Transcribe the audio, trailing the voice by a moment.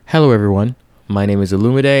Hello, everyone. My name is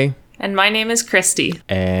Illumide. And my name is Christy.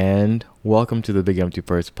 And welcome to the Big Empty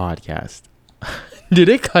Purse podcast. Did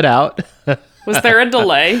it cut out? Was there a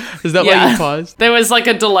delay? Is that why you paused? There was like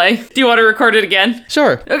a delay. Do you want to record it again?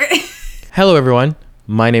 Sure. Okay. Hello, everyone.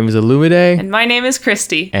 My name is Illumide. And my name is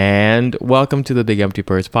Christy. And welcome to the Big Empty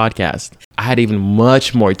Purse podcast. I had even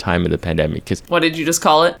much more time in the pandemic. What did you just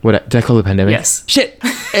call it? Did I call it pandemic? Yes. Shit.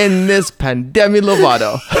 In this pandemic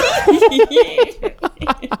Lovato.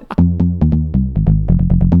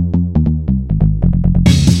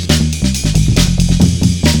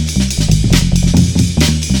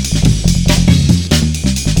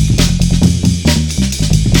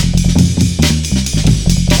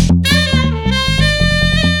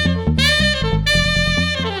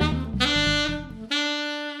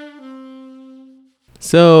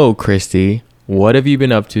 So, Christy, what have you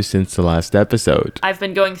been up to since the last episode? I've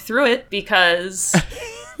been going through it because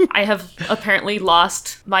I have apparently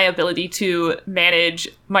lost my ability to manage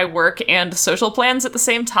my work and social plans at the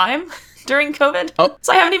same time during COVID. Oh.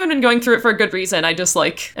 So I haven't even been going through it for a good reason. I just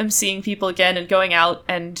am seeing people again and going out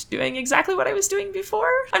and doing exactly what I was doing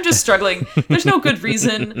before. I'm just struggling. There's no good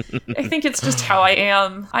reason. I think it's just how I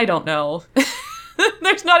am. I don't know.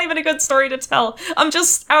 There's not even a good story to tell. I'm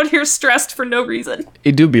just out here stressed for no reason.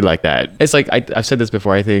 It do be like that. It's like, I've said this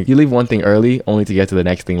before, I think you leave one thing early only to get to the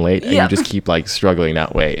next thing late, and you just keep struggling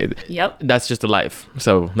that way. Yep. That's just the life.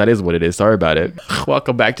 So that is what it is. Sorry about it.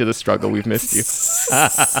 Welcome back to the struggle. We've missed you.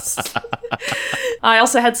 I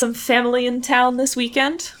also had some family in town this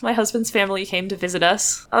weekend. My husband's family came to visit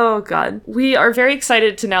us. Oh God. We are very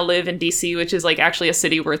excited to now live in DC, which is actually a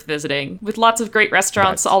city worth visiting, with lots of great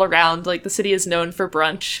restaurants all around. The city is known for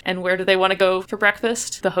brunch. And where do they want to go for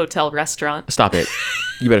breakfast? The hotel restaurant. Stop it.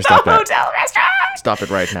 You better stop that. Hotel restaurant! Stop it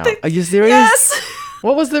right now. Are you serious? Yes!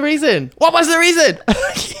 What was the reason? What was the reason?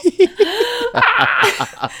 They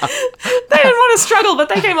didn't want to struggle, but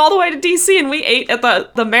they came all the way to DC and we ate at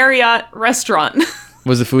the Marriott restaurant.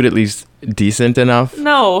 Was the food at least decent enough?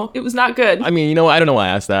 No, it was not good. I mean, I don't know why I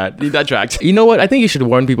asked that. That tracked. You know what? I think you should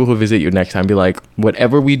warn people who visit you next time. Be like,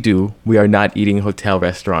 whatever we do, we are not eating hotel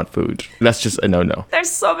restaurant food. That's just a no-no. There's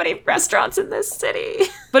so many restaurants in this city.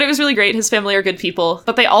 But it was really great. His family are good people.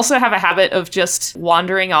 But they also have a habit of just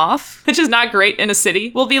wandering off, which is not great in a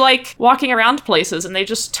city. We'll be walking around places and they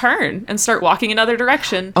just turn and start walking another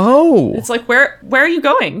direction. Oh. It's where are you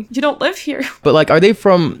going? You don't live here. But are they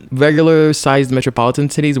from regular sized metropolitan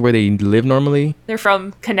cities where they live normally? They're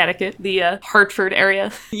from Connecticut, the Hartford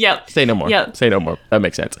area. Yep. Say no more. Yep. Say no more. That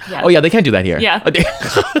makes sense. Yeah. Oh yeah, they can't do that here. Yeah.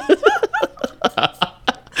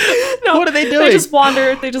 No, what are they doing?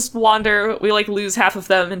 They just wander. We lose half of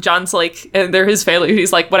them, and John's and they're his family.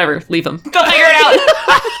 He's whatever, leave them. Go figure it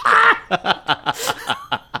out.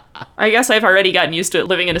 I guess I've already gotten used to it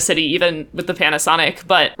living in a city, even with the Panasonic,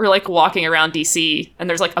 but we're walking around DC and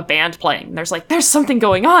there's a band playing. And there's something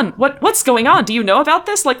going on. What's going on? Do you know about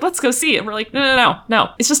this? Let's go see it. And we're no.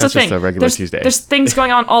 It's just That's a thing. Just a regular Tuesday. There's things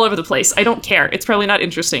going on all over the place. I don't care. It's probably not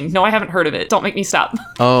interesting. No, I haven't heard of it. Don't make me stop.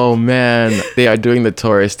 Oh man, they are doing the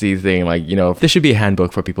touristy thing. There should be a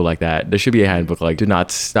handbook for people like that. There should be a handbook do not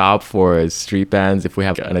stop for street bands if we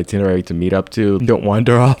have an itinerary to meet up to. Don't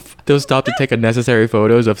wander off. Don't stop to take unnecessary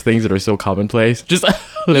photos of things that are so commonplace. Just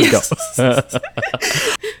let's go.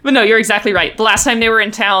 But no, you're exactly right. The last time they were in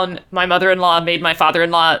town, my mother-in-law made my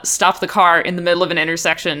father-in-law stop the car in the middle of an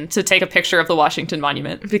intersection to take a picture of the Washington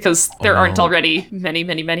Monument, because there aren't already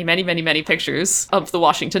many pictures of the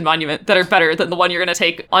Washington Monument that are better than the one you're going to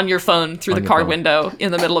take on your phone through the car window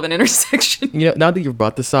in the middle of an intersection. Now that you've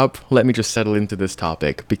brought this up, let me just settle into this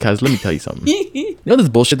topic, because let me tell you something. You know this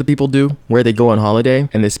bullshit that people do where they go on holiday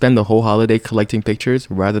and they spend the whole holiday collecting pictures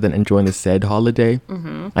rather than enjoying the said holiday?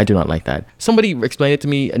 Mm-hmm. I do not like that. Somebody explained it to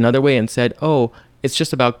me another way and said, oh, it's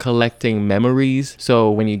just about collecting memories.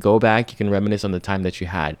 So when you go back, you can reminisce on the time that you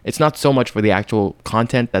had. It's not so much for the actual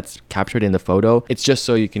content that's captured in the photo. It's just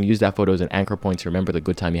so you can use that photo as an anchor point to remember the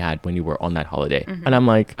good time you had when you were on that holiday. Mm-hmm. And I'm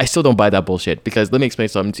I still don't buy that bullshit, because let me explain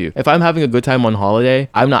something to you. If I'm having a good time on holiday,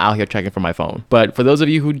 I'm not out here checking for my phone. But for those of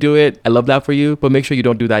you who do it, I love that for you. But make sure you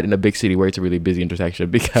don't do that in a big city where it's a really busy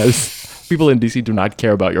intersection, because people in DC do not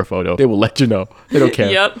care about your photo. They will let you know. They don't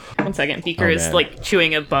care. Yep. 1 second. Beaker is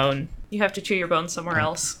chewing a bone. You have to chew your bone somewhere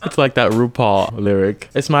else. It's like that RuPaul lyric.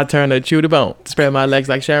 It's my turn to chew the bone. Spread my legs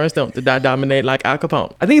like Sharon Stone. To dominate like Al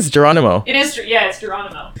Capone. I think it's Geronimo. It is, it's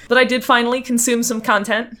Geronimo. But I did finally consume some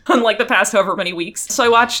content, unlike the past however many weeks. So I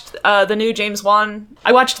watched the new James Wan.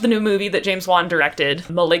 I watched the new movie that James Wan directed,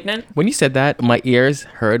 Malignant. When you said that, my ears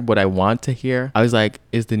heard what I want to hear. I was like,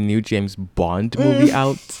 is the new James Bond movie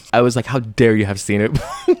out. I was like, how dare you have seen it?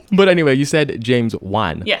 But anyway, you said James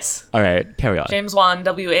Wan. Yes. All right, carry on. James Wan,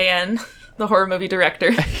 W-A-N, the horror movie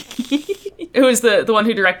director. Who was the one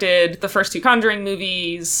who directed the first 2 Conjuring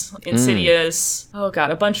movies, Insidious, oh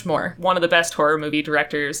god, a bunch more. One of the best horror movie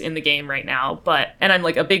directors in the game right now, and I'm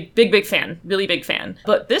like a big fan, really big fan.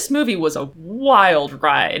 But this movie was a wild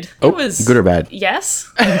ride. It was good or bad?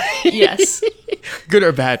 Yes. Yes. Good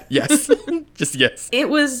or bad? Yes. Just yes. It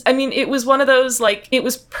was one of those, like, it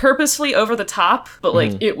was purposefully over the top, but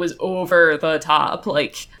like it was over the top.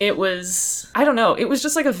 Like, it was, I don't know, it was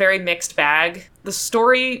just like a very mixed bag. The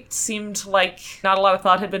story seemed like not a lot of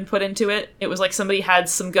thought had been put into it. It was like somebody had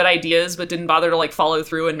some good ideas but didn't bother to like follow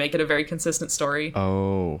through and make it a very consistent story.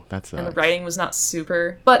 Oh, that's And the writing was not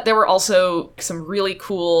super. But there were also some really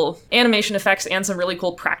cool animation effects and some really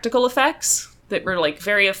cool practical effects that were like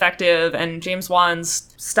very effective, and James Wan's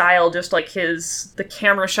style, just like the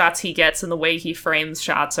camera shots he gets and the way he frames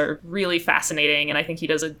shots are really fascinating, and I think he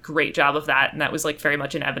does a great job of that, and that was like very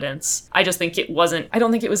much in evidence. I don't think it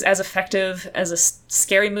was as effective as a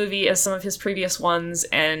scary movie as some of his previous ones,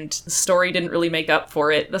 and the story didn't really make up for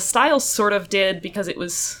it. The style sort of did, because it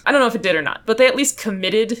was, I don't know if it did or not, but they at least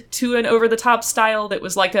committed to an over-the-top style that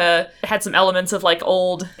was like it had some elements of like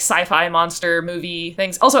old sci-fi monster movie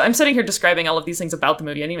things. Also, I'm sitting here describing all of these things about the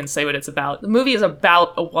movie. I didn't even say what it's about. The movie is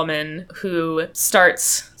about a woman who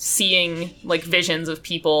starts seeing like visions of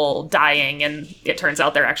people dying, and it turns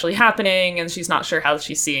out they're actually happening, and she's not sure how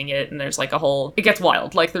she's seeing it, and there's like it gets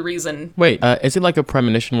wild. Like the reason. Wait, is it like a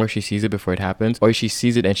premonition where she sees it before it happens, or she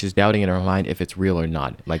sees it and she's doubting in her mind if it's real or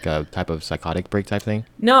not, like a type of psychotic break type thing?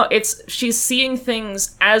 No, she's seeing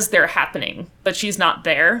things as they're happening, but she's not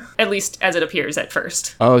there, at least as it appears at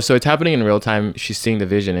first. Oh, so it's happening in real time. She's seeing the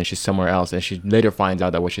vision and she's somewhere else, and she later finds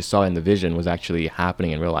out that what she saw in the vision was actually happening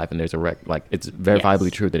in real life, and there's like it's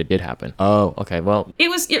verifiably true that it did happen. Oh, okay. Well,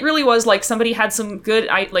 it really was like somebody had some good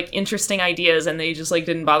like interesting ideas, and they just like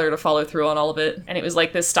didn't bother to follow through on all of it. And it was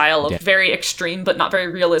like this style of very extreme but not very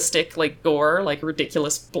realistic like gore, like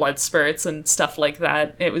ridiculous blood spurts and stuff like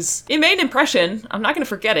that. It made an impression. I'm not gonna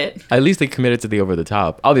forget it. At least they committed to the over the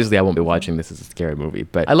top. Obviously I won't be watching this as a scary movie,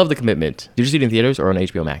 but I love the commitment. Did you see it in theaters or on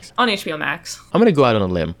HBO Max? On HBO Max. I'm gonna go out on a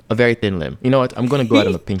limb, a very thin limb. You know what? I'm gonna go out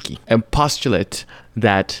on a pinky and postulate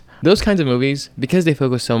that those kinds of movies, because they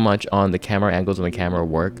focus so much on the camera angles and the camera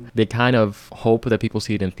work, they kind of hope that people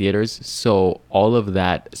see it in theaters, so all of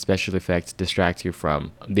that special effects distracts you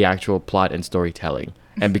from the actual plot and storytelling.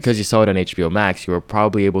 And because you saw it on HBO Max, you were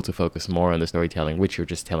probably able to focus more on the storytelling, which you're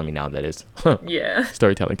just telling me now that is. Yeah.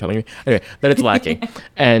 Storytelling telling me. Anyway, that it's lacking.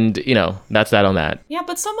 And, that's that on that. Yeah,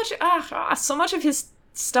 but so much of his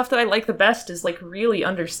stuff that I like the best is like really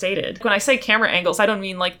understated. When I say camera angles, I don't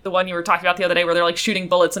mean like the one you were talking about the other day where they're like shooting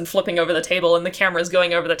bullets and flipping over the table and the camera's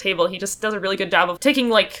going over the table. He just does a really good job of taking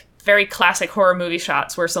like very classic horror movie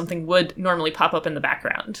shots where something would normally pop up in the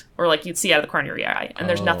background, or like you'd see out of the corner of your eye, and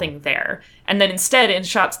there's nothing there. And then instead, in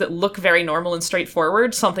shots that look very normal and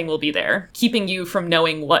straightforward, something will be there, keeping you from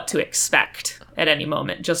knowing what to expect at any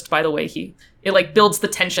moment, just by the way it like builds the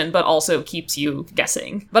tension, but also keeps you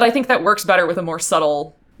guessing. But I think that works better with a more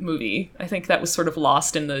subtle movie. I think that was sort of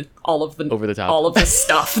lost in all of the over the top, all of the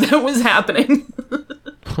stuff that was happening.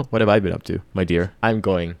 What have I been up to, my dear? I'm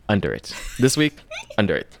going under it. This week,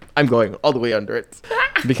 under it. I'm going all the way under it.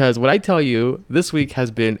 Because what I tell you, this week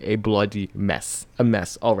has been a bloody mess. A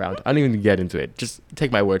mess all around. I don't even get into it. Just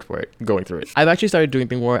take my word for it, going through it. I've actually started doing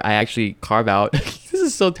things where I actually carve out, this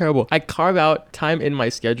is so terrible. I carve out time in my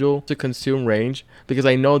schedule to consume Range because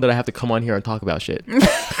I know that I have to come on here and talk about shit.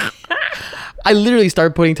 I literally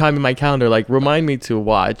started putting time in my calendar, like, remind me to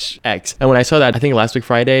watch X. And when I saw that, I think last week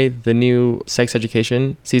Friday, the new Sex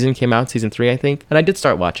Education season came out, season 3, I think. And I did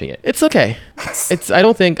start watching it. It's okay.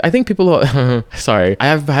 I think people, sorry, I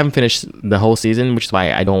haven't finished the whole season, which is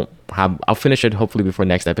why I'll finish it hopefully before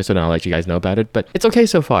next episode, and I'll let you guys know about it. But it's okay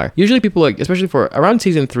so far. Usually people especially for around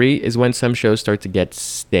season 3 is when some shows start to get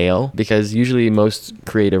stale, because usually most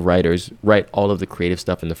creative writers write all of the creative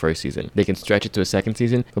stuff in the first season. They can stretch it to a second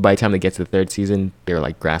season, but by the time they get to the third season, they're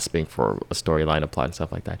like grasping for a storyline, a plot, and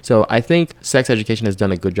stuff like that. So I think Sex Education has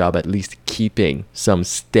done a good job at least keeping some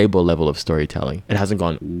stable level of storytelling. It hasn't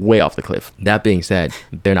gone way off the cliff. That being said,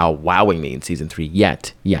 they're not wowing me in season 3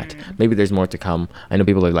 yet. Maybe there's more to come. I know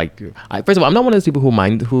people are like, first of all, I'm not one of those people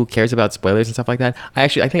who cares about spoilers and stuff like that. I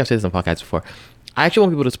think I've said this on podcasts before. I actually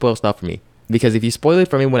want people to spoil stuff for me. Because if you spoil it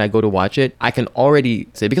for me when I go to watch it, I can already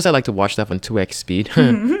say, because I like to watch stuff on 2x speed,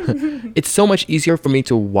 It's so much easier for me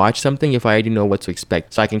to watch something if I already know what to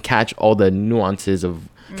expect, so I can catch all the nuances of.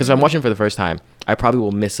 Because if I'm watching for the first time, I probably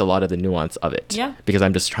will miss a lot of the nuance of it. Yeah. Because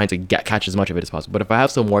I'm just trying to catch as much of it as possible. But if I have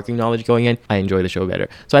some working knowledge going in, I enjoy the show better.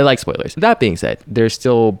 So I like spoilers. That being said, they're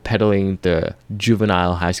still peddling the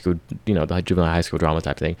juvenile high school, the juvenile high school drama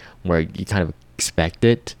type thing where you kind of expect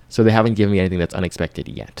it. So they haven't given me anything that's unexpected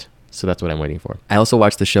yet. So that's what I'm waiting for. I also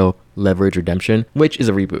watched the show Leverage Redemption, which is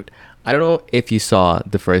a reboot. I don't know if you saw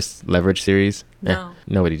the first Leverage series. No.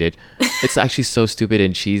 Nobody did. It's actually so stupid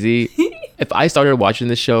and cheesy. If I started watching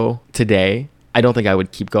this show today, I don't think I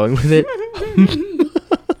would keep going with it.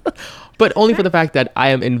 But only for the fact that I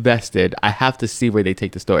am invested. I have to see where they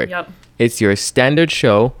take the story. Yep. It's your standard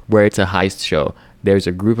show where it's a heist show. There's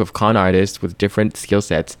a group of con artists with different skill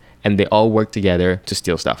sets, and they all work together to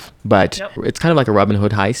steal stuff. But it's kind of like a Robin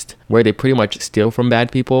Hood heist where they pretty much steal from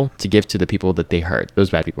bad people to give to the people that they hurt. Those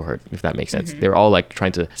bad people hurt, if that makes sense. They're all like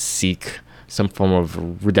trying to seek some form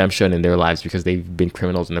of redemption in their lives because they've been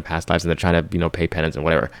criminals in their past lives and they're trying to, pay penance and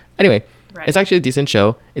whatever. Anyway, it's actually a decent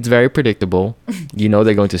show. It's very predictable.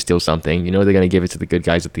 They're going to steal something. They're going to give it to the good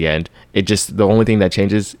guys at the end. It just, the only thing that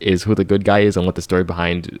changes is who the good guy is and what the story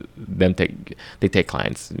behind them they take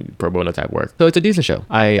clients, pro bono type work. So it's a decent show.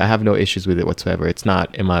 I have no issues with it whatsoever. It's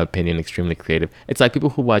not, in my opinion, extremely creative. It's like people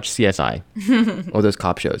who watch CSI or those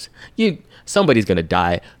cop shows. Somebody's going to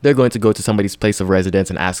die. They're going to go to somebody's place of residence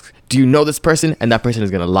and ask, do you know this person? And that person is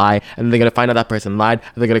going to lie. And then they're going to find out that person lied.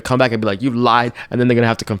 And they're going to come back and be like, you lied. And then they're going to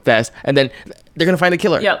have to confess. And then they're going to find the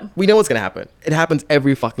killer. Yep. We know what's going to happen. It happens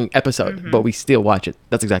every fucking episode, but we still watch it.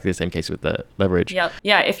 That's exactly the same case with the Leverage. Yep.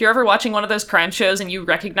 Yeah, if you're ever watching one of those crime shows and you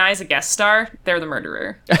recognize a guest star, they're the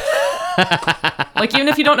murderer. Like, even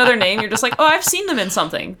if you don't know their name, you're just like, oh, I've seen them in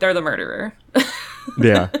something. They're the murderer.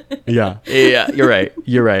 Yeah. You're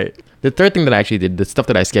right. The third thing that I actually did, the stuff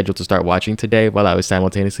that I scheduled to start watching today while I was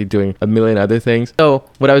simultaneously doing a million other things. So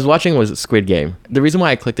what I was watching was Squid Game. The reason why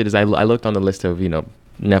I clicked it is I looked on the list of,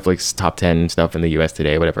 Netflix top 10 stuff in the US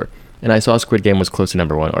today, whatever. And I saw Squid Game was close to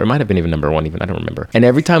number one, or it might have been even number one, I don't remember. And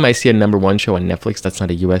every time I see a number one show on Netflix that's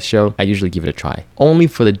not a US show, I usually give it a try. Only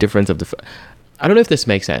for the difference of I don't know if this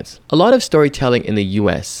makes sense. A lot of storytelling in the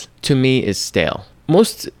US, to me, is stale.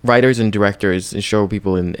 Most writers and directors and show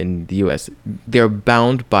people in the US, they're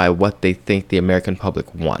bound by what they think the American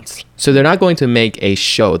public wants. So they're not going to make a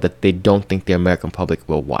show that they don't think the American public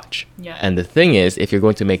will watch. Yeah. And the thing is, if you're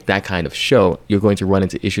going to make that kind of show, you're going to run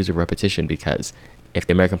into issues of repetition because if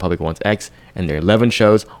the American public wants X and there are 11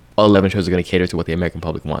 shows, all 11 shows are going to cater to what the American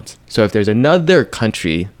public wants. So if there's another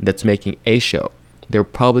country that's making a show, they're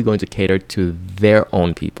probably going to cater to their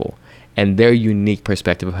own people. And their unique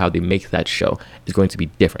perspective of how they make that show is going to be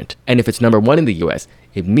different. And if it's number one in the US,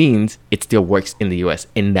 it means it still works in the US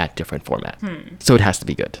in that different format. So it has to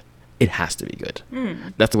be good. It has to be good.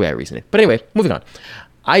 That's the way I reason it. But anyway, moving on.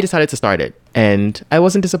 I decided to start it, and I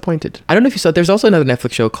wasn't disappointed. I don't know if you saw, there's also another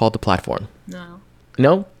Netflix show called The Platform.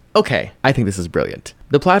 No? Okay. I think this is brilliant.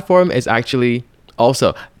 The Platform is actually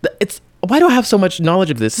also, why do I have so much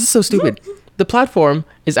knowledge of this? This is so stupid. The Platform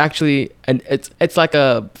is actually, it's like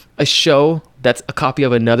a show that's a copy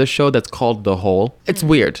of another show that's called The Hole. It's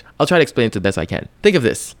weird. I'll try to explain it the best I can. Think of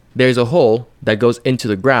this. There's a hole that goes into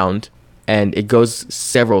the ground, and it goes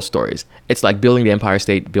several stories. It's like building the Empire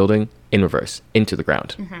State Building in reverse, into the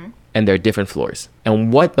ground. And there are different floors.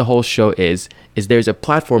 And what the whole show is there's a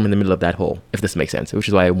platform in the middle of that hole, if this makes sense, which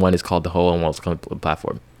is why one is called The Hole and one is called The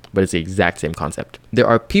Platform. But it's the exact same concept. There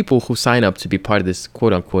are people who sign up to be part of this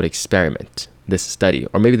quote-unquote experiment, this study,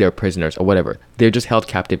 or maybe they're prisoners or whatever. They're just held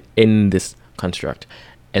captive in this construct.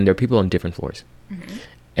 And there are people on different floors.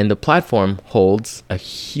 And the platform holds a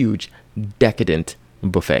huge, decadent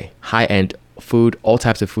buffet. High-end food, all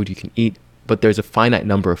types of food you can eat. But there's a finite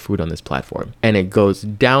number of food on this platform. And it goes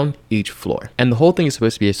down each floor. And the whole thing is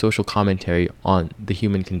supposed to be a social commentary on the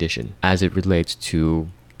human condition as it relates to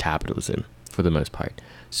capitalism, for the most part.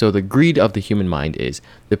 So the greed of the human mind is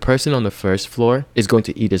the person on the first floor is going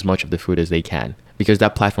to eat as much of the food as they can because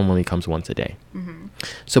that platform only comes once a day.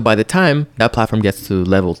 So by the time that platform gets to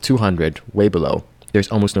level 200, way below, there's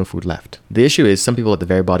almost no food left. The issue is some people at the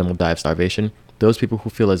very bottom will die of starvation. Those people who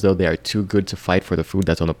feel as though they are too good to fight for the food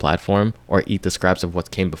that's on the platform or eat the scraps of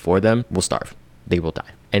what came before them will starve. They will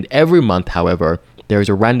die. And every month, however, there is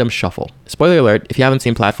a random shuffle. Spoiler alert, if you haven't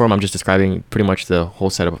seen Platform, I'm just describing pretty much the whole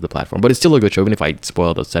setup of the platform. But it's still a good show, even if I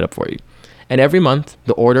spoil the setup for you. And every month,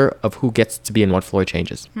 the order of who gets to be in what floor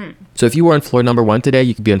changes. So if you were on floor number 1 today,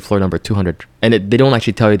 you could be on floor number 200. And they don't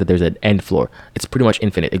actually tell you that there's an end floor. It's pretty much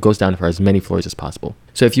infinite. It goes down for as many floors as possible.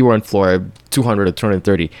 So if you were on floor 200 or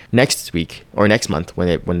 230, next week or next month when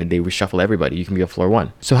they reshuffle everybody, you can be on floor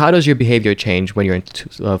 1. So how does your behavior change when you're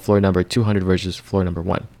in floor number 200 versus floor number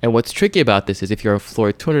 1? And what's tricky about this is if you're on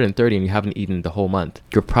floor 230 and you haven't eaten the whole month,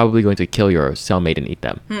 you're probably going to kill your cellmate and eat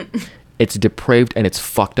them. It's depraved and it's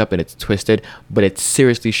fucked up and it's twisted, but it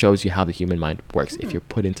seriously shows you how the human mind works if you're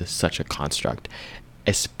put into such a construct,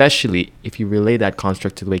 especially if you relay that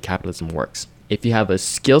construct to the way capitalism works. If you have a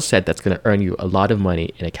skill set that's going to earn you a lot of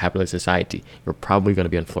money in a capitalist society, you're probably going to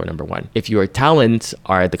be on floor number 1. If your talents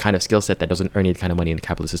are the kind of skill set that doesn't earn you the kind of money in a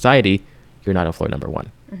capitalist society, you're not on floor number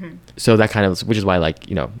 1. So that kind of, which is why, like,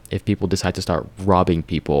 you know, if people decide to start robbing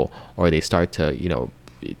people or they start to, you know,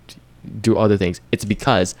 do other things, it's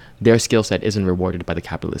because their skill set isn't rewarded by the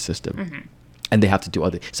capitalist system. And they have to do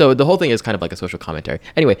other. So the whole thing is kind of like a social commentary.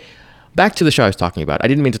 Anyway, back to the show I was talking about. I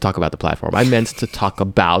didn't mean to talk about the platform. I meant to talk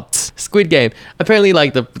about Squid Game. Apparently,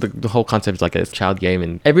 like, the whole concept is like a child game,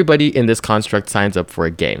 and everybody in this construct signs up for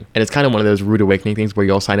a game. And it's kind of one of those rude awakening things where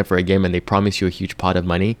you all sign up for a game and they promise you a huge pot of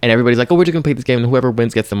money. And everybody's like, oh, we're just going to play this game and whoever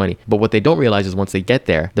wins gets the money. But what they don't realize is once they get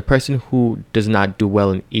there, the person who does not do well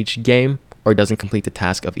in each game or doesn't complete the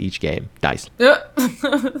task of each game dies.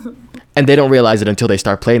 And they don't realize it until they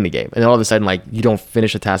start playing the game. And then all of a sudden, like, you don't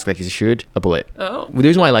finish a task like you should, a bullet. Oh. The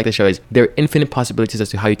reason why I like the show is there are infinite possibilities as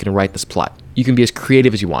to how you can write this plot. You can be as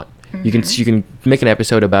creative as you want. You can make an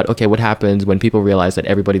episode about, okay, what happens when people realize that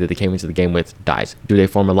everybody that they came into the game with dies? Do they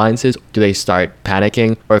form alliances? Do they start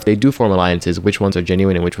panicking? Or if they do form alliances, which ones are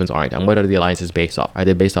genuine and which ones aren't? And what are the alliances based off? Are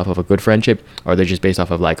they based off of a good friendship? Or are they just based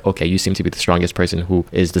off of, like, okay, you seem to be the strongest person who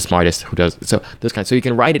is the smartest, who does so those kinds. So you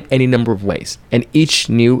can write it any number of ways. And each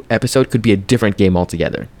new episode could be a different game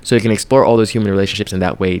altogether. So you can explore all those human relationships in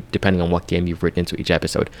that way, depending on what game you've written into each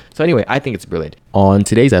episode. So anyway, I think it's brilliant. On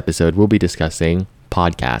today's episode, we'll be discussing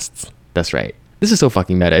podcasts. That's right. This is so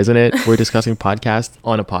fucking meta, isn't it? We're discussing podcasts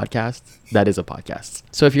on a podcast. That is a podcast.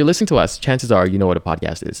 So if you're listening to us, chances are you know what a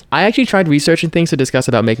podcast is. I actually tried researching things to discuss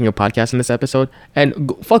about making a podcast in this episode,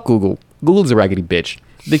 and fuck Google. Google's a raggedy bitch.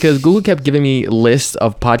 Because Google kept giving me lists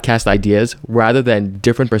of podcast ideas rather than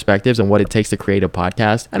different perspectives on what it takes to create a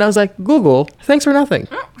podcast. And I was like, Google, thanks for nothing.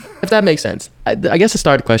 If that makes sense. I guess the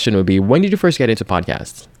start question would be, when did you first get into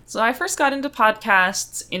podcasts? So I first got into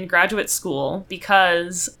podcasts in graduate school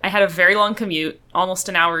because I had a very long commute, almost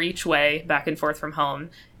an hour each way, back and forth from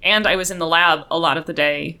home. And I was in the lab a lot of the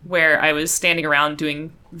day where I was standing around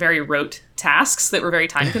doing very rote tasks that were very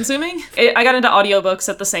time consuming. I got into audiobooks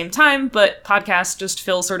at the same time, but podcasts just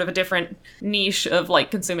fill sort of a different niche of, like,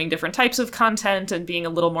 consuming different types of content and being a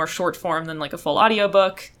little more short form than, like, a full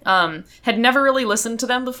audiobook. Had never really listened to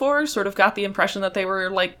them before, sort of got the impression that they were,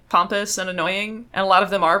 like, pompous and annoying, and a lot of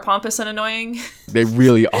them are pompous and annoying. They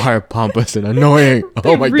really are pompous and annoying.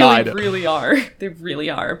 Oh my God. They really are. They really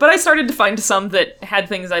are. But I started to find some that had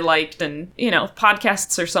things I liked, and, you know,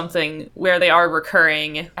 podcasts are something where they are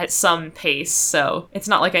recurring at some pace. So it's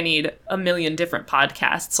not like I need a million different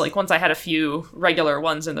podcasts. Like, once I had a few regular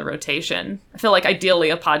ones in the rotation, I feel like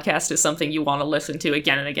ideally a podcast is something you want to listen to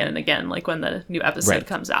again and again and again, like when the new episode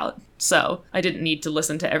comes out. So I didn't need to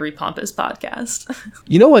listen to every pompous podcast.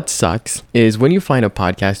 You know what sucks is when you find a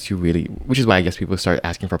podcast you really, which is why I guess people start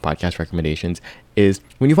asking for podcast recommendations, is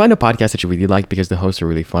when you find a podcast that you really like because the hosts are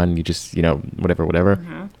really fun, you just, you know,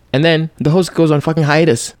 whatever. And then the host goes on fucking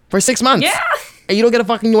hiatus for 6 months. Yeah. And you don't get a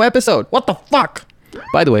fucking new episode. What the fuck?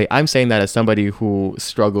 By the way, I'm saying that as somebody who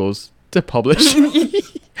struggles to publish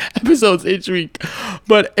episodes each week,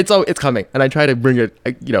 but it's coming, and I try to bring it,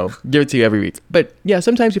 you know, give it to you every week. But yeah,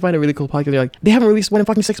 sometimes you find a really cool podcast, you're like, they haven't released one in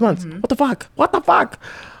fucking 6 months. What the fuck?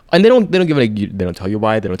 And they don't give it they don't tell you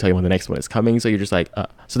why, they don't tell you when the next one is coming, so you're just like,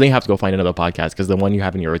 so then you have to go find another podcast because the one you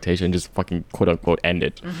have in your rotation just fucking quote unquote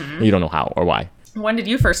ended. And you don't know how or why. When did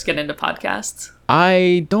you first get into podcasts?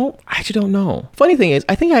 I actually don't know. Funny thing is,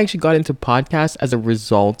 I think I actually got into podcasts as a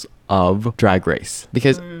result of Drag Race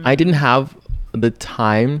because I didn't have the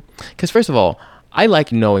time. Because first of all, I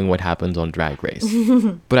like knowing what happens on Drag Race,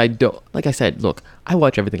 but I don't. Like I said, look, I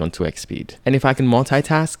watch everything on 2x speed, and if I can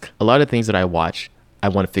multitask, a lot of things that I watch, I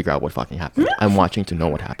want to figure out what fucking happened. I'm watching to know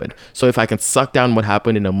what happened. So if I can suck down what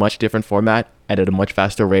happened in a much different format and at a much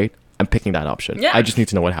faster rate, I'm picking that option. Yeah. I just need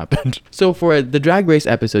to know what happened. So for the Drag Race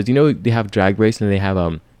episodes, you know, they have Drag Race and they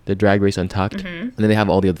have the Drag Race Untucked, and then they have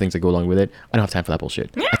all the other things that go along with it. I don't have time for that bullshit.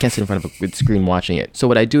 I can't sit in front of a screen watching it. So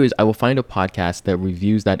what I do is I will find a podcast that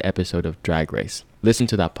reviews that episode of Drag Race. Listen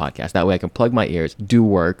to that podcast. That way I can plug my ears, do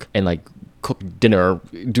work, and like cook dinner,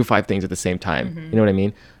 do 5 things at the same time. You know what I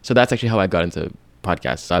mean? So that's actually how I got into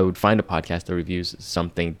podcasts. So I would find a podcast that reviews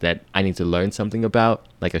something that I need to learn something about,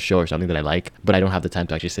 like a show or something that I like, but I don't have the time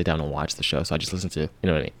to actually sit down and watch the show. So I just listen to, you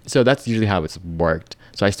know what I mean? So that's usually how it's worked.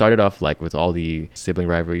 So I started off like with all the sibling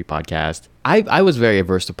rivalry podcasts. I was very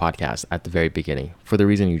averse to podcasts at the very beginning for the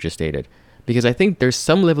reason you just stated, because I think there's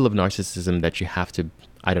some level of narcissism that you have to,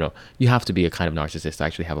 I don't know, you have to be a kind of narcissist to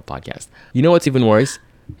actually have a podcast. You know what's even worse?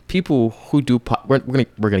 People who do, we're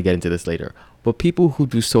gonna get into this later, but people who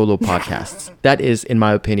do solo podcasts, that is, in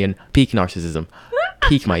my opinion, peak narcissism.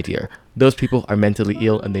 Peak, my dear. Those people are mentally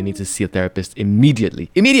ill and they need to see a therapist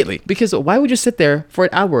immediately. Immediately! Because why would you sit there for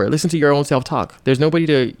an hour, listen to your own self-talk? There's nobody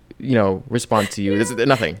to, you know, respond to you. There's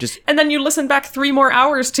nothing. Just. And then you listen back 3 more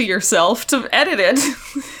hours to yourself to edit it.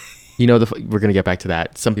 You know, we're going to get back to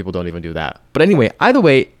that. Some people don't even do that. But anyway, either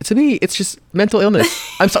way, to me, it's just mental illness.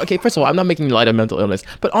 I'm sorry. Okay, first of all, I'm not making light of mental illness.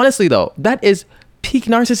 But honestly, though, that is peak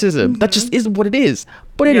narcissism. That just is what it is.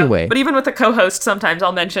 But anyway. Yeah, but even with the co-host, sometimes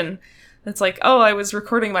I'll mention, it's like, oh, I was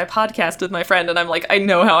recording my podcast with my friend, and I'm like, I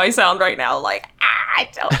know how I sound right now. Like, please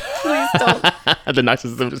don't. The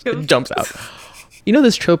narcissism just jumps out. You know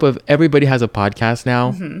this trope of everybody has a podcast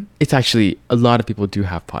now? It's actually, a lot of people do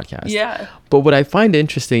have podcasts. Yeah. But what I find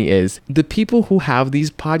interesting is the people who have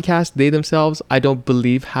these podcasts, they themselves, I don't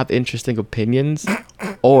believe, have interesting opinions,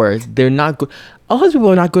 or they're not good. A lot of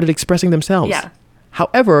people are not good at expressing themselves. Yeah.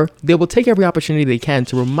 However, they will take every opportunity they can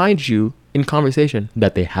to remind you in conversation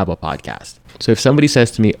that they have a podcast. So if somebody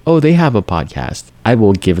says to me, oh, they have a podcast, I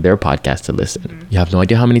will give their podcast a listen. You have no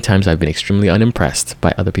idea how many times I've been extremely unimpressed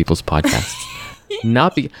by other people's podcasts. And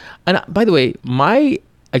by the way, my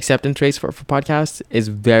acceptance rates for podcasts is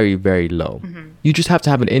very, very low. You just have to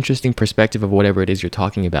have an interesting perspective of whatever it is you're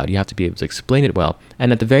talking about. You have to be able to explain it well.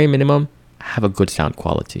 And at the very minimum, have a good sound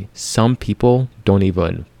quality. Some people don't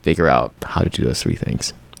even figure out how to do those 3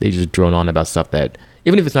 things. They just drone on about stuff that,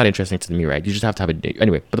 even if it's not interesting to me, right? You just have to have it.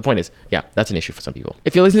 Anyway, but the point is, yeah, that's an issue for some people.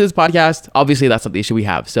 If you're listening to this podcast, obviously that's not the issue we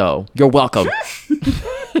have. So you're welcome.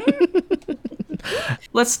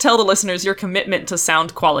 Let's tell the listeners your commitment to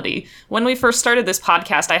sound quality. When we first started this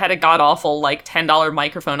podcast, I had a god-awful, like, $10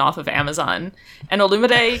 microphone off of Amazon. And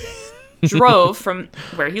Olumide drove from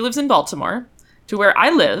where he lives in Baltimore to where I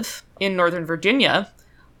live in Northern Virginia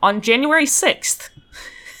on January 6th.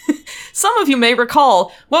 Some of you may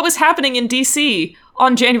recall what was happening in D.C.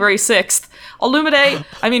 on January 6th. Olumide,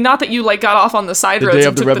 I mean, not that you, like, got off on the side roads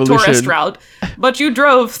and took the tourist route, but you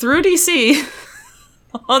drove through D.C.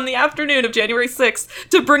 on the afternoon of January 6th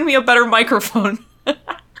to bring me a better microphone.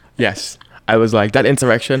 Yes. I was like, that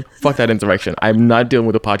insurrection, fuck that insurrection. I'm not dealing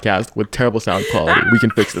with a podcast with terrible sound quality. We can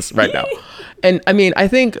fix this right now. And I mean, I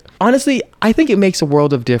think, honestly, I think it makes a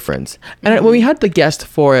world of difference. And when we had the guest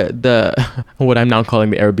for the, what I'm now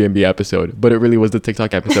calling the Airbnb episode, but it really was the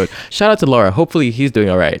TikTok episode. Shout out to Laura. Hopefully he's doing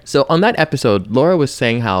all right. So on that episode, Laura was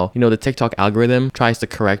saying how, you know, the TikTok algorithm tries to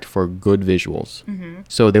correct for good visuals.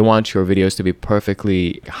 So they want your videos to be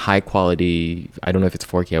perfectly high quality. I don't know if it's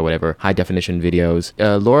 4K or whatever, high definition videos.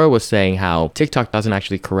 Laura was saying how TikTok doesn't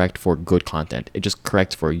actually correct for good content. It just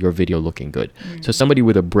corrects for your video looking good. So somebody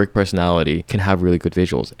with a brick personality can have really good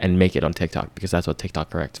visuals and make it on TikTok because that's what TikTok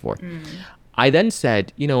corrects for. I then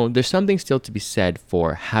said, you know, there's something still to be said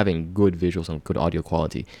for having good visuals and good audio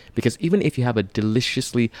quality, because even if you have a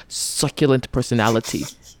deliciously succulent personality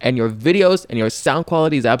and your videos and your sound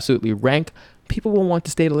quality is absolutely rank, people will want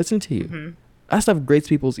to stay to listen to you. That stuff grates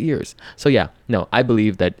people's ears. So yeah, no, I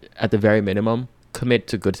believe that at the very minimum, commit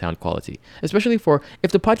to good sound quality, especially for,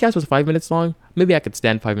 if the podcast was 5 minutes long, maybe I could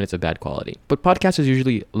stand 5 minutes of bad quality, but podcast is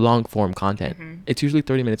usually long form content. It's usually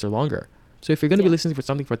 30 minutes or longer. So if you're going to be listening for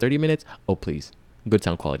something for 30 minutes, oh please, good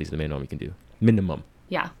sound quality is the minimum you can do. Minimum.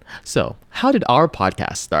 Yeah. So how did our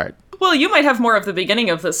podcast start? Well, you might have more of the beginning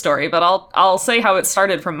of the story, but I'll say how it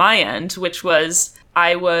started from my end, which was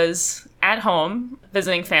I was at home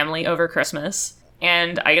visiting family over Christmas,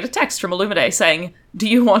 and I get a text from Olumide saying, do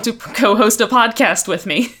you want to co-host a podcast with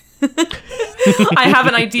me? I have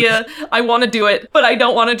an idea. I want to do it, but I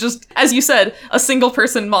don't want to just, as you said, a single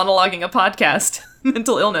person monologuing a podcast.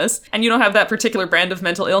 Mental illness. And you don't have that particular brand of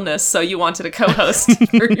mental illness, so you wanted a co-host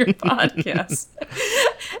for your podcast.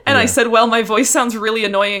 And I said, well, my voice sounds really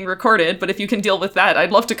annoying recorded, but if you can deal with that,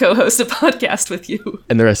 I'd love to co-host a podcast with you.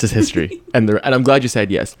 And the rest is history. And I'm glad you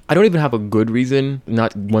said yes. I don't even have a good reason,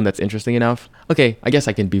 not one that's interesting enough. Okay, I guess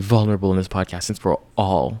I can be vulnerable in this podcast since we're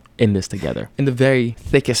all in this together. In the very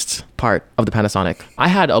thickest part of the Panasonic, I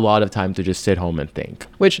had a lot of time to just sit home and think.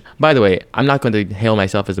 Which, by the way, I'm not going to hail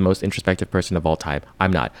myself as the most introspective person of all time.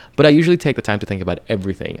 I'm not. But I usually take the time to think about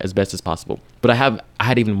everything as best as possible. But I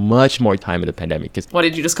had even much more time in the pandemic. What,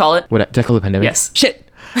 did you just call it? What did I call it? Pandemic? Yes. Shit.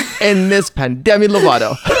 In this pandemic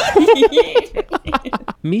Lovato.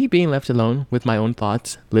 Me being left alone with my own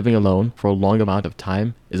thoughts, living alone for a long amount of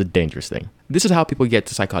time is a dangerous thing. This is how people get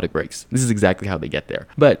to psychotic breaks. This is exactly how they get there.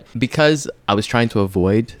 But because I was trying to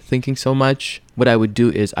avoid thinking so much, what I would do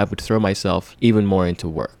is I would throw myself even more into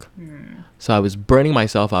work. So I was burning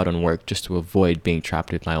myself out on work just to avoid being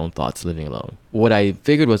trapped with my own thoughts living alone. What I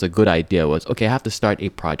figured was a good idea was, okay, I have to start a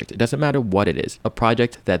project. It doesn't matter what it is. A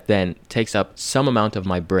project that then takes up some amount of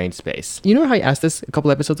my brain space. You know how I asked this a couple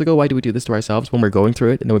episodes ago? Why do we do this to ourselves when we're going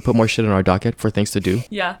through it and then we put more shit on our docket for things to do?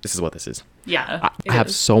 Yeah. This is what this is. Yeah. I have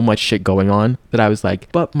so much shit going on that I was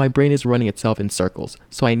like, but my brain is running itself in circles.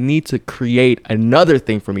 So I need to create another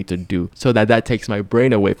thing for me to do so that takes my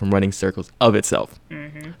brain away from running circles of itself.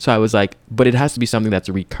 So I was like, but it has to be something that's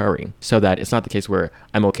recurring so that it's not the case where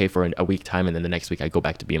I'm okay for a week time and then the next week I go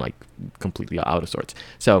back to being like completely out of sorts.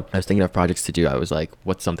 So I was thinking of projects to do. I was like,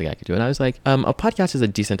 what's something I could do? And I was like, a podcast is a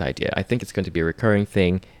decent idea. I think it's going to be a recurring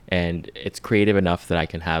thing and it's creative enough that I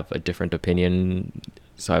can have a different opinion.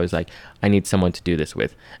 So I was like, I need someone to do this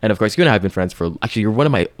with. And of course, you and I have been friends for, actually, you're one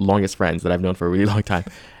of my longest friends that I've known for a really long time.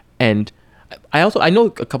 And I know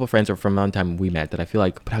a couple of friends from around the time we met that I feel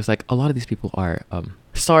like, but I was like, a lot of these people are,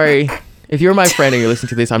 sorry, if you're my friend and you're listening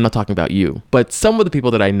to this, I'm not talking about you. But some of the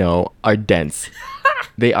people that I know are dense.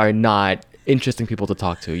 They are not interesting people to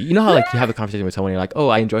talk to. You know how like you have a conversation with someone and you're like, oh,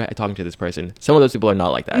 I enjoy talking to this person. Some of those people are not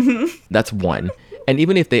like that. That's one. And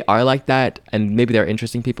even if they are like that, and maybe they're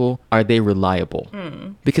interesting people, are they reliable?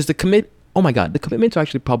 Because the commitment to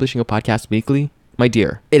actually publishing a podcast weekly, my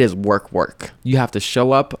dear, it is work. You have to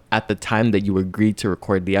show up at the time that you agreed to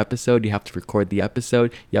record the episode. You have to record the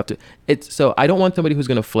episode. So I don't want somebody who's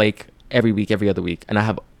going to flake every week, every other week. And I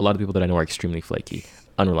have a lot of people that I know are extremely flaky,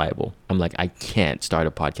 unreliable. I'm like, I can't start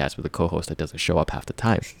a podcast with a co-host that doesn't show up half the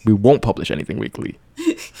time. We won't publish anything weekly.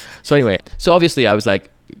 So anyway, so obviously I was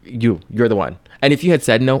like, you're the one. And if you had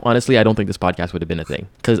said no, honestly, I don't think this podcast would have been a thing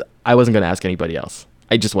because I wasn't going to ask anybody else.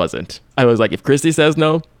 I just wasn't. I was like, if Christy says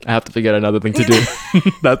no, I have to figure out another thing to do.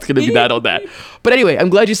 That's going to be that or that. But anyway, I'm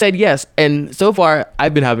glad you said yes. And so far,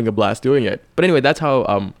 I've been having a blast doing it. But anyway, that's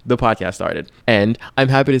how the podcast started. And I'm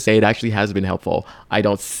happy to say it actually has been helpful. I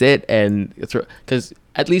don't sit and because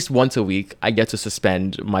at least once a week, I get to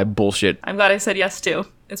suspend my bullshit. I'm glad I said yes too.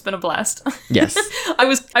 It's been a blast. Yes. I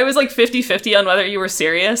was like 50-50 on whether you were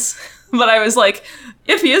serious. But I was like,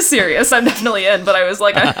 if he is serious, I'm definitely in. But I was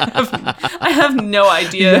like, I have no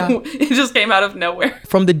idea. Yeah. It just came out of nowhere.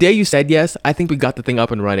 From the day you said yes, I think we got the thing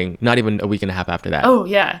up and running, not even a week and a half after that. Oh,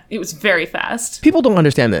 yeah. It was very fast. People don't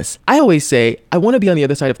understand this. I always say, I want to be on the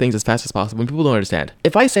other side of things as fast as possible, and people don't understand.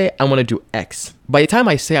 If I say I want to do X, by the time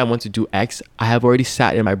I say I want to do X, I have already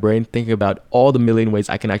sat in my brain thinking about all the million ways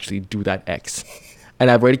I can actually do that X.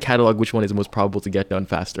 And I've already cataloged which one is the most probable to get done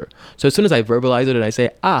faster. So as soon as I verbalize it and I say,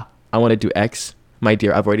 I want to do X, my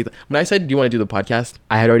dear, when I said, do you want to do the podcast?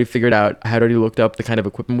 I had already looked up the kind of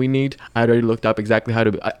equipment we need. I had already looked up exactly how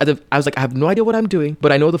to, I was like, I have no idea what I'm doing,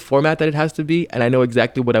 but I know the format that it has to be, and I know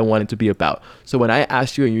exactly what I want it to be about. So when I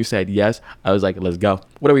asked you and you said yes, I was like, let's go.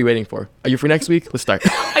 What are we waiting for? Are you free next week? Let's start.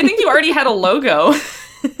 I think you already had a logo.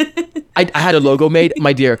 I had a logo made,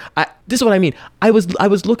 my dear. This is what I mean. I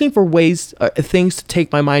was looking for ways, things to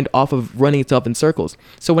take my mind off of running itself in circles.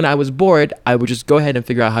 So when I was bored, I would just go ahead and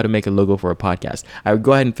figure out how to make a logo for a podcast. I would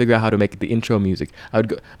go ahead and figure out how to make the intro music.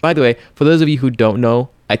 By the way, for those of you who don't know,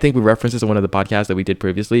 I think we referenced this in one of the podcasts that we did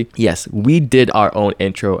previously. Yes, we did our own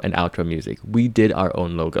intro and outro music. We did our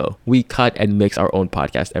own logo. We cut and mix our own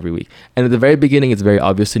podcast every week. And at the very beginning, it's very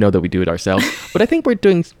obvious to know that we do it ourselves. But I think we're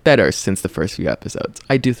doing better since the first few episodes.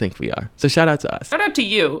 I do think we are. So shout out to us. Shout out to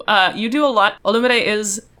you. You do a lot. Olumide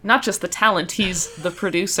is not just the talent, he's the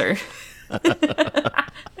producer.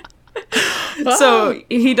 So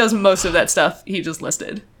he does most of that stuff he just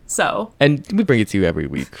listed. So. And we bring it to you every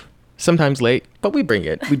week. Sometimes late, but we bring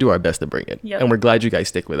it. We do our best to bring it. Yep. And we're glad you guys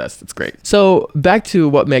stick with us. It's great. So back to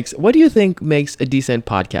what do you think makes a decent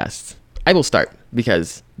podcast? I will start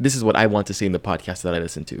because this is what I want to see in the podcast that I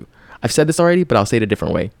listen to. I've said this already, but I'll say it a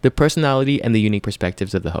different way. The personality and the unique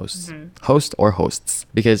perspectives of the hosts. Mm-hmm. Host or hosts.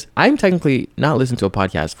 Because I'm technically not listening to a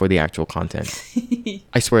podcast for the actual content.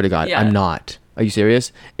 I swear to God, yeah. I'm not. Are you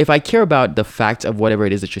serious? If I care about the fact of whatever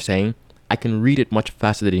it is that you're saying, I can read it much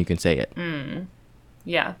faster than you can say it.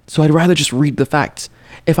 Yeah. So I'd rather just read the facts.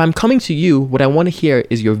 If I'm coming to you, what I want to hear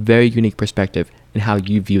is your very unique perspective and how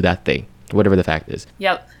you view that thing, whatever the fact is.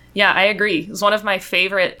 Yep. Yeah, I agree. It's one of my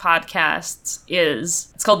favorite podcasts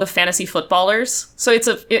it's It's called The Fantasy Footballers. So it's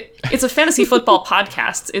a fantasy football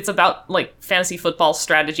podcast. It's about like fantasy football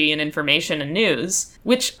strategy and information and news,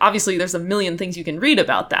 which obviously there's a million things you can read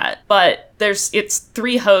about that. But it's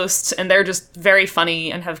 3 hosts, and they're just very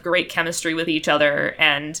funny and have great chemistry with each other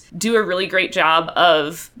and do a really great job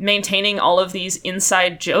of maintaining all of these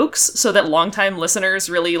inside jokes so that longtime listeners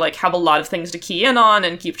really like have a lot of things to key in on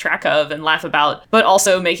and keep track of and laugh about, but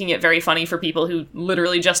also making it very funny for people who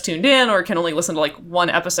literally just tuned in or can only listen to like one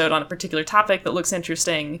episode on a particular topic that looks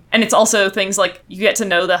interesting. And it's also things like you get to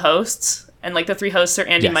know the hosts. And like the 3 hosts are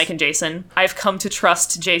Andy, Yes. Mike, and Jason. I've come to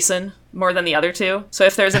trust Jason more than the other 2. So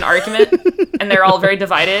if there's an argument and they're all very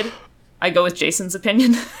divided, I go with Jason's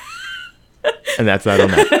opinion. And that's that on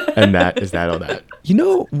that. And that is that on that. You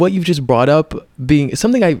know what you've just brought up being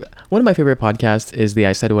something one of my favorite podcasts is the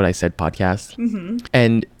I Said What I Said podcast. Mm-hmm.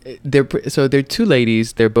 And they're 2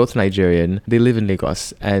 ladies. They're both Nigerian. They live in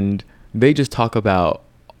Lagos, and they just talk about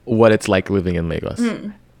what it's like living in Lagos.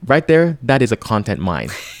 Right there, that is a content mine.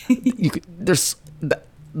 There's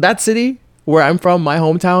that city where I'm from, my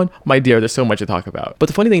hometown, my dear, there's so much to talk about. But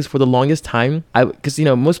the funny thing is, for the longest time, because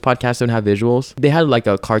most podcasts don't have visuals, they had like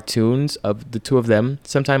a cartoons of the 2 of them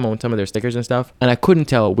sometime on some of their stickers and stuff, and I couldn't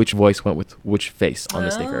tell which voice went with which face on the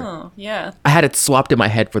sticker. Oh, yeah. I had it swapped in my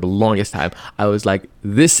head for the longest time. I was like,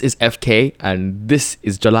 this is FK and this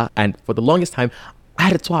is Jola, and for the longest time, I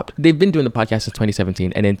had it swapped. They've been doing the podcast since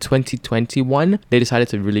 2017, and in 2021, they decided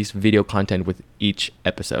to release video content with each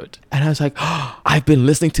episode. And I was like, I've been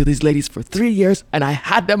listening to these ladies for 3 years, and I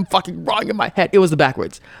had them fucking wrong in my head. It was the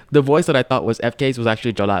backwards. The voice that I thought was FK's was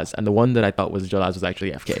actually Jola's, and the one that I thought was Jola's was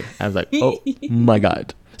actually FK. I was like, oh my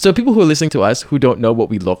God. So people who are listening to us who don't know what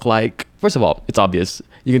we look like, first of all, it's obvious.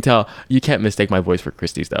 You can tell. You can't mistake my voice for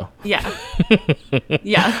Christy's though. Yeah.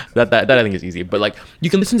 Yeah. That I think is easy. But like, you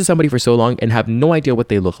can listen to somebody for so long and have no idea what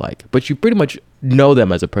they look like, but you pretty much know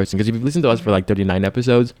them as a person. Because if you've listened to us for like 39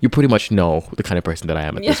 episodes, you pretty much know the kind of person that I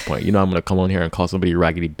am at this point. You know, I'm going to come on here and call somebody a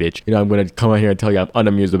raggedy bitch. You know, I'm going to come on here and tell you I'm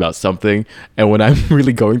unamused about something. And when I'm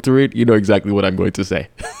really going through it, you know exactly what I'm going to say.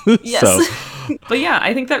 Yes. So, but yeah,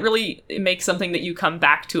 I think that really makes something that you come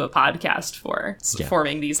back to a podcast for. Yeah.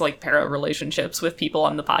 Forming these like para relationships with people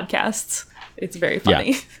on the podcasts. It's very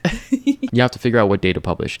funny. Yeah. You have to figure out what day to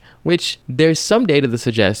publish, which there's some data that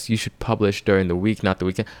suggests you should publish during the week, not the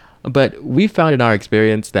weekend. But we found in our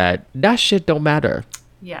experience that shit don't matter.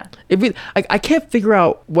 Yeah. I can't figure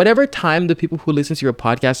out whatever time the people who listen to your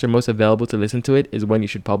podcast are most available to listen to it is when you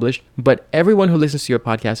should publish. But everyone who listens to your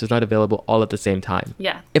podcast is not available all at the same time.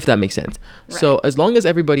 Yeah. If that makes sense. Right. So as long as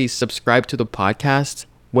everybody's subscribed to the podcast,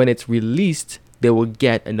 when it's released, they will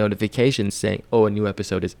get a notification saying, oh, a new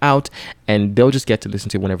episode is out, and they'll just get to listen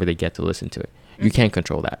to it whenever they get to listen to it. You can't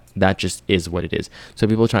control that. That just is what it is. So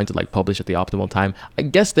people trying to like publish at the optimal time, I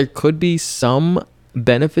guess there could be some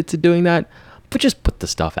benefit to doing that, but just put the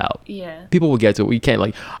stuff out. Yeah. People will get to it. We can't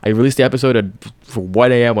like, I released the episode for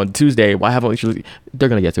 1 a.m. on Tuesday. Why haven't we actually? They're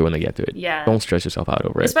going to get to it when they get to it. Yeah. Don't stress yourself out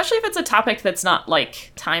over it. Especially if it's a topic that's not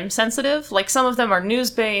like time sensitive. Like some of them are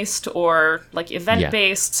news based or like event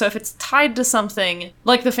based. So if it's tied to something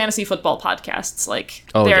like the fantasy football podcasts, like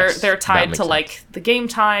they're tied to like the game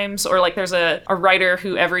times, or like there's a writer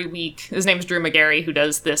who every week, his name's Drew McGarry, who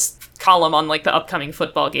does this column on like the upcoming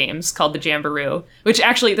football games called the Jamboree, which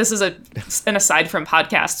actually this is an aside from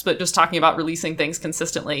podcasts, but just talking about releasing things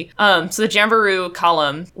consistently. So the Jamboree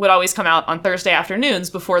column would always come out on Thursday afternoons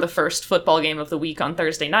before the first football game of the week on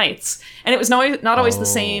Thursday nights. And it was not always the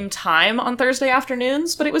same time on Thursday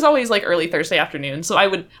afternoons, but it was always like early Thursday afternoon. So I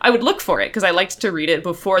would look for it because I liked to read it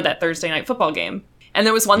before that Thursday night football game. And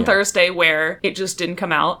there was one Thursday where it just didn't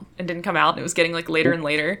come out. And it was getting like later and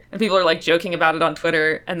later. And people are like joking about it on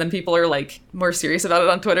Twitter. And then people are like more serious about it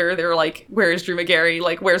on Twitter. They were like, where is Drew McGarry?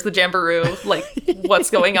 Like, where's the Jamboree? Like, what's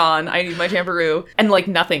going on? I need my Jamboree. And like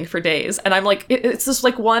nothing for days. And I'm like, it's just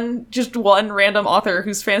like one random author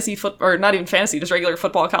whose fantasy or not even fantasy, just regular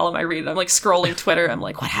football column I read. And I'm like scrolling Twitter. I'm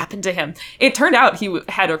like, what happened to him? It turned out he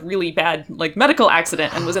had a really bad like medical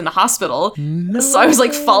accident and was in the hospital. No. So I was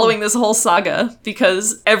like following this whole saga because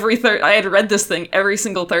I had read this thing every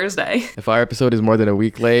single Thursday. If our episode is more than a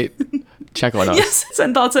week late, check on us. Yes,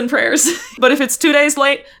 send thoughts and prayers. But if it's 2 days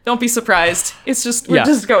late, don't be surprised. It's just, we're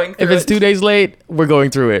just going through it. If it's 2 days late, we're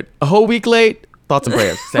going through it. A whole week late, thoughts and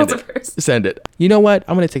prayers. Send it. You know what?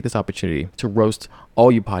 I'm going to take this opportunity to roast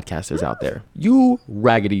all you podcasters out there. You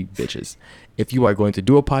raggedy bitches. If you are going to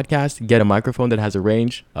do a podcast, get a microphone that has a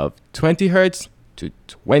range of 20 hertz to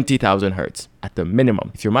 20,000 hertz at the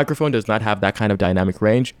minimum. If your microphone does not have that kind of dynamic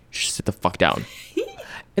range, just sit the fuck down.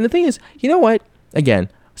 And the thing is, you know what? Again,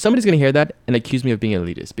 somebody's going to hear that and accuse me of being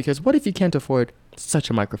elitist. Because what if you can't afford such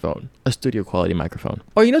a microphone, a studio quality microphone?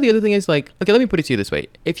 Or the other thing is like, okay, let me put it to you this way.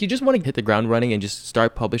 If you just want to hit the ground running and just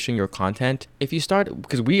start publishing your content, if you start,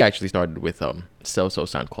 because we actually started with so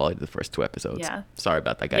sound quality the first 2 episodes. Yeah. Sorry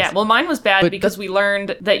about that, guys. Yeah, well, mine was bad But because we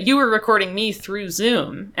learned that you were recording me through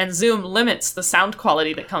Zoom, and Zoom limits the sound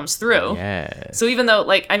quality that comes through. Yeah. So even though,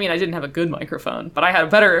 I didn't have a good microphone, but I had a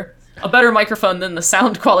better microphone than the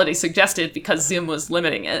sound quality suggested because Zoom was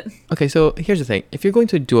limiting it. Okay, so here's the thing. If you're going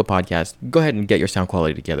to do a podcast, go ahead and get your sound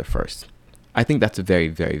quality together first. I think that's very,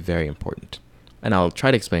 very, very important. And I'll try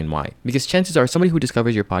to explain why. Because chances are somebody who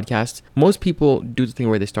discovers your podcast, most people do the thing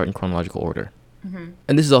where they start in chronological order. Mm-hmm.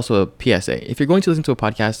 And this is also a PSA. If you're going to listen to a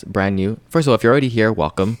podcast brand new, first of all, if you're already here,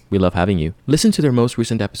 welcome. We love having you. Listen to their most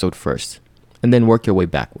recent episode first, and then work your way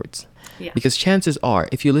backwards. Yeah. Because chances are,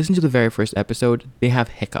 if you listen to the very first episode, they have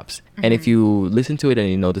hiccups. Mm-hmm. And if you listen to it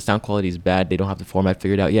and the sound quality is bad, they don't have the format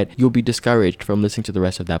figured out yet, you'll be discouraged from listening to the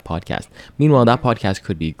rest of that podcast. Meanwhile, that podcast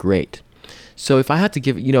could be great. So if I had to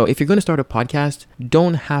give, if you're going to start a podcast,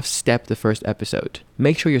 don't half-step the first episode.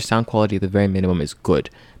 Make sure your sound quality at the very minimum is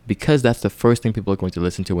good, because that's the first thing people are going to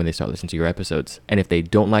listen to when they start listening to your episodes. And if they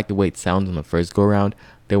don't like the way it sounds on the first go-around,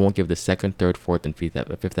 they won't give the second, third, fourth, and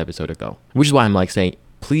fifth episode a go. Which is why I'm saying,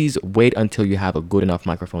 please wait until you have a good enough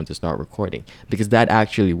microphone to start recording, because that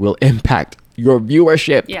actually will impact your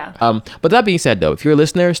viewership. Yeah. But that being said, though, if you're a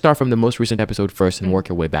listener, start from the most recent episode first and work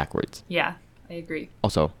your way backwards. Yeah, I agree.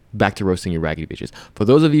 Also, back to roasting you raggedy bitches. For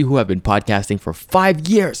those of you who have been podcasting for 5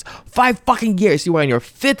 years, 5 fucking years, you are in your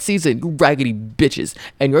 5th season, you raggedy bitches,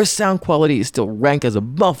 and your sound quality is still rank as a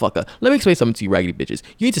motherfucker. Let me explain something to you, raggedy bitches.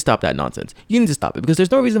 You need to stop that nonsense. You need to stop it, because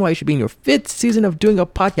there's no reason why you should be in your 5th season of doing a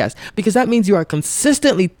podcast, because that means you are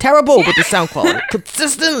consistently terrible with the sound quality.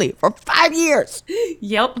 Consistently for 5 years.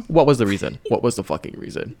 Yep. What was the reason? What was the fucking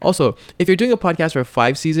reason? Also, if you're doing a podcast for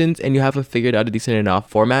 5 seasons and you haven't figured out a decent enough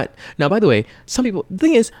format, now, by the way, some people, the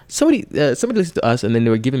thing is, somebody listened to us and then they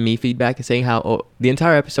were giving me feedback and saying how the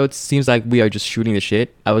entire episode seems like we are just shooting the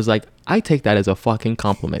shit. I was like, I take that as a fucking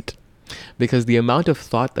compliment, because the amount of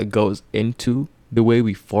thought that goes into the way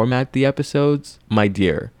we format the episodes, my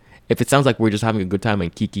dear. If it sounds like we're just having a good time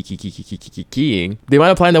and keying, the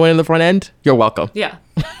amount of planning that went in the front end, you're welcome. Yeah.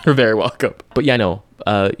 You're very welcome. But yeah, no,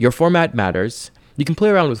 your format matters. You can play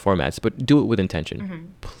around with formats, but do it with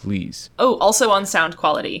intention, please. Oh, also on sound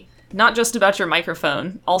quality. Not just about your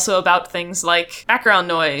microphone, also about things like background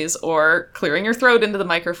noise, or clearing your throat into the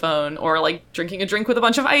microphone, or drinking a drink with a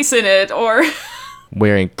bunch of ice in it, or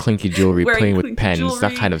wearing clinky jewelry, playing with clinky pens, jewelry.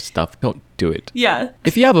 That kind of stuff. Don't do it. Yeah.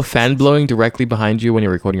 If you have a fan blowing directly behind you when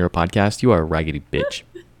you're recording your podcast, you are a raggedy bitch.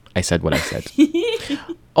 I said what I said.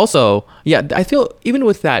 Also, yeah, I feel even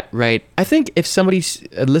with that, right? I think if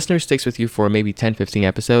a listener sticks with you for maybe 10, 15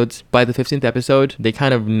 episodes, by the 15th episode, they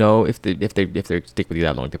kind of know if they stick with you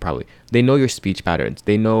that long, they know your speech patterns.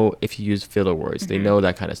 They know if you use filler words. They know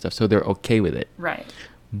that kind of stuff. So they're okay with it. Right.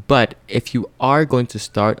 But if you are going to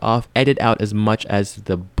start off, edit out as much as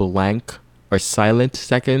the blank or silent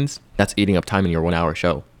seconds, that's eating up time in your 1 hour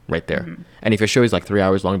show. Right there. And if your show is 3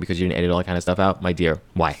 hours long because you didn't edit all that kind of stuff out, my dear,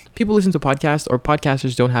 why? People listen to podcasts, or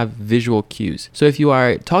podcasters don't have visual cues. So if you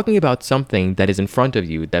are talking about something that is in front of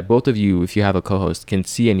you, that both of you, if you have a co-host, can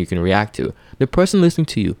see and you can react to, the person listening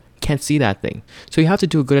to you can't see that thing. So you have to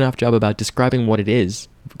do a good enough job about describing what it is,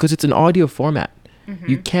 because it's an audio format.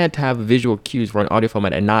 You can't have visual cues for an audio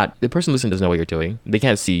format and not, the person listening doesn't know what you're doing. They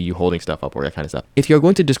can't see you holding stuff up or that kind of stuff. If you're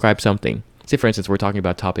going to describe something, say for instance, we're talking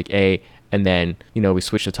about topic A, and then, we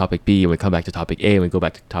switch to topic B and we come back to topic A and we go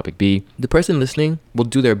back to topic B. The person listening will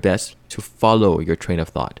do their best to follow your train of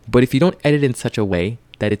thought. But if you don't edit in such a way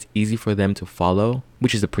that it's easy for them to follow,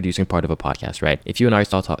 which is the producing part of a podcast, right? If you and I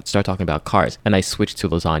start talking about cars and I switch to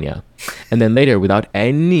lasagna, and then later without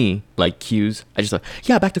any cues, I just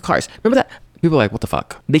yeah, back to cars. Remember that? People are like, what the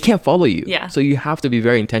fuck? They can't follow you. Yeah. So you have to be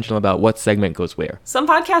very intentional about what segment goes where. Some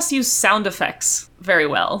podcasts use sound effects very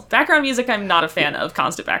well. Background music, I'm not a fan of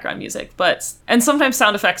constant background music, and sometimes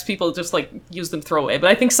sound effects, people just use them throwaway.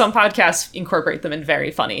 But I think some podcasts incorporate them in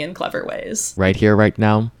very funny and clever ways. Right here, right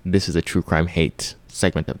now, this is a true crime hate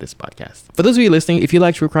segment of this podcast. For those of you listening, if you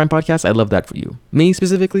like true crime podcasts, I love that for you. Me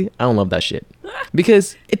specifically, I don't love that shit.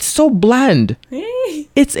 Because it's so bland.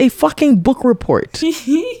 It's a fucking book report.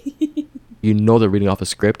 They're reading off a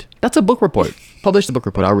script. That's a book report. Publish the book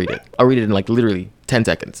report. I'll read it. I'll read it in literally 10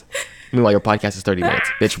 seconds. Meanwhile, your podcast is 30 minutes.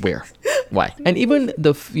 Bitch, where? Why? And even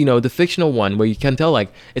the fictional one where you can tell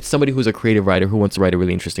it's somebody who's a creative writer who wants to write a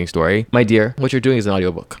really interesting story. My dear, what you're doing is an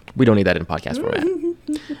audiobook. We don't need that in podcast format.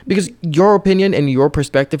 Because your opinion and your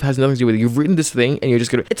perspective has nothing to do with it. You've written this thing and you're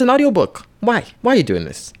just it's an audiobook. Why? Why are you doing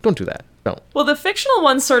this? Don't do that. Don't. Well, the fictional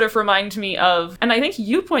ones sort of remind me of, and I think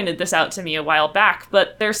you pointed this out to me a while back,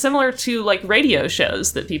 but they're similar to like radio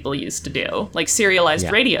shows that people used to do, like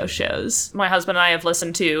serialized radio shows. My husband and I have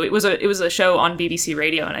listened to, it was a show on BBC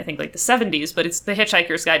Radio in I think like the 70s, but it's The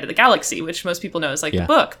Hitchhiker's Guide to the Galaxy, which most people know as like the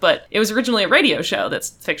book, but it was originally a radio show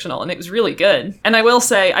that's fictional and it was really good. And I will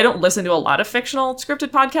say, I don't listen to a lot of fictional scripted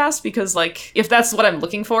podcasts because like, if that's what I'm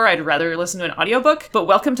looking for, I'd rather listen to an audiobook, but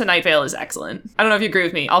Welcome to Night Vale is excellent. I don't know if you agree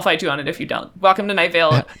with me. I'll fight you on it if you don't. Welcome to Night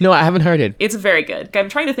Vale. No, I haven't heard it. It's very good. I'm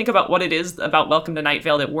trying to think about what it is about Welcome to Night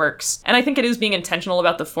Vale that works. And I think it is being intentional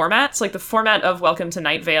about the formats. Like the format of Welcome to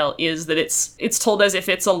Night Vale is that it's told as if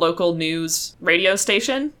it's a local news radio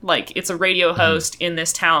station. Like it's a radio host in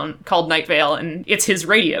this town called Night Vale and it's his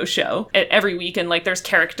radio show every week. And like there's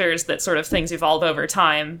characters that sort of things evolve over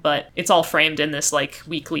time, but it's all framed in this like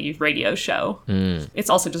weekly radio show. It's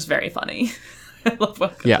also just very funny. I love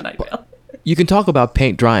Welcome to Night Vale. You can talk about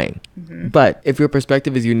paint drying, but if your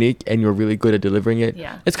perspective is unique and you're really good at delivering it,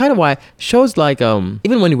 it's kind of why shows like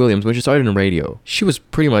even Wendy Williams, when she started in radio, she was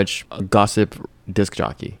pretty much a gossip disc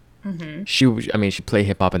jockey. She played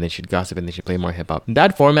hip hop and then she'd gossip and then she'd play more hip hop.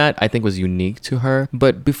 That format I think was unique to her.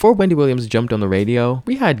 But before Wendy Williams jumped on the radio,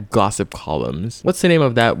 we had gossip columns. What's the name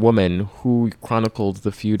of that woman who chronicled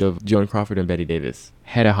the feud of Joan Crawford and Betty Davis?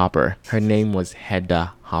 Hedda Hopper. Her name was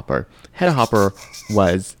Hedda Hopper. Hedda Hopper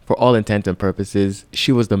was, for all intents and purposes,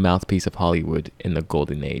 she was the mouthpiece of Hollywood in the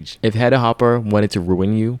golden age. If Hedda Hopper wanted to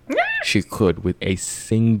ruin you, she could with a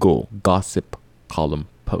single gossip column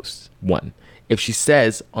post. One. If she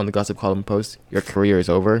says on the gossip column post, your career is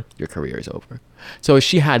over, your career is over. So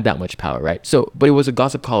she had that much power, right? But it was a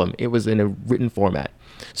gossip column. It was in a written format.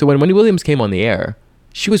 So when Wendy Williams came on the air,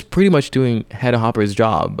 she was pretty much doing Hedda Hopper's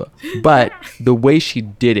job, but the way she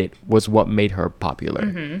did it was what made her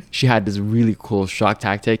popular. She had this really cool shock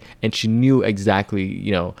tactic, and she knew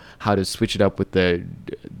exactly, how to switch it up with the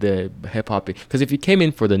hip hop. Because if you came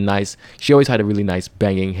in for the nice, she always had a really nice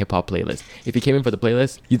banging hip hop playlist. If you came in for the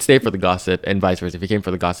playlist, you'd stay for the gossip, and vice versa. If you came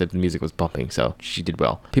for the gossip, the music was bumping, so she did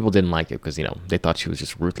well. People didn't like it because they thought she was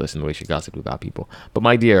just ruthless in the way she gossiped about people. But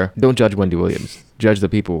my dear, don't judge Wendy Williams. Judge the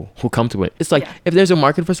people who come to it. It's like if there's a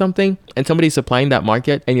market for something and somebody's supplying that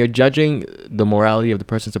market and you're judging the morality of the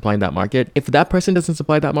person supplying that market, if that person doesn't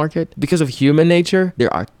supply that market, because of human nature,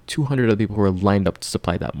 there are 200 other people who are lined up to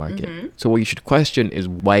supply that market. So what you should question is,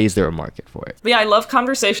 why is there a market for it? But yeah, I love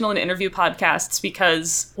conversational and interview podcasts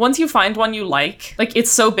because once you find one you like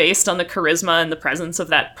it's so based on the charisma and the presence of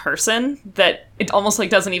that person that it almost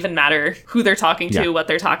doesn't even matter who they're talking to, what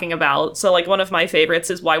they're talking about. So one of my favorites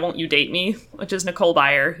is Why Won't You Date Me, which is Nicole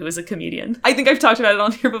Byer, who is a comedian. I think I've talked about it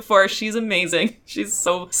on here before. She's amazing. She's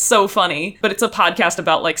so funny. But it's a podcast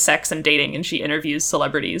about sex and dating, and she interviews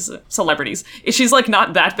celebrities. She's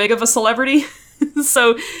not that big of a celebrity.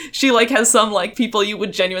 So she has some people you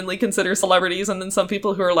would genuinely consider celebrities, and then some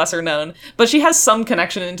people who are lesser known. But she has some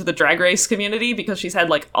connection into the drag race community because she's had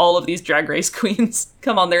all of these drag race queens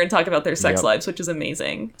come on there and talk about their sex lives, which is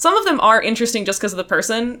amazing. Some of them are interesting just because of the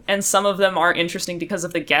person, and some of them are interesting because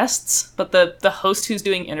of the guests. But the host who's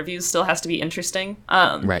doing interviews still has to be interesting.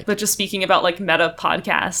 Right. But just speaking about meta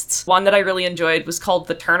podcasts, one that I really enjoyed was called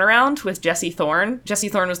The Turnaround with Jesse Thorne. Jesse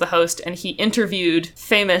Thorne was the host, and he interviewed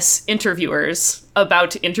famous interviewers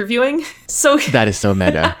about interviewing. So that is so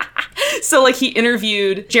meta. So he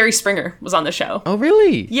interviewed Jerry Springer was on the show. Oh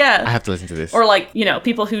really? Yeah. I have to listen to this. Or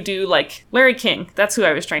people who do Larry King. That's who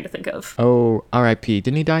I was trying to think of. Oh, R.I.P.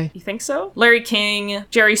 Didn't he die? You think so? Larry King,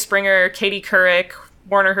 Jerry Springer, Katie Couric,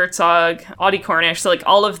 Werner Herzog, Audie Cornish, so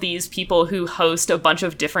all of these people who host a bunch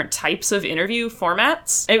of different types of interview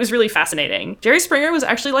formats. It was really fascinating. Jerry Springer was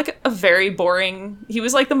actually a very boring, he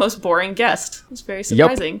was the most boring guest. It was very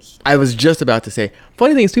surprising. Yep. I was just about to say,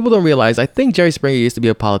 funny thing is people don't realize, I think Jerry Springer used to be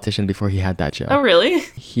a politician before he had that show. Oh really?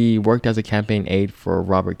 He worked as a campaign aide for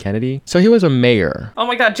Robert Kennedy. So he was a mayor. Oh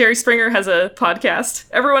my god, Jerry Springer has a podcast.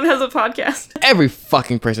 Everyone has a podcast. Every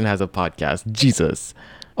fucking person has a podcast. Jesus.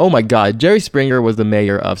 Oh my god, Jerry Springer was the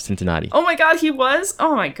mayor of Cincinnati. Oh my god, he was?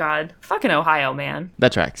 Oh my god. Fucking Ohio, man.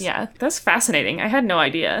 That tracks. Yeah, that's fascinating. I had no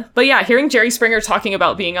idea. But yeah, hearing Jerry Springer talking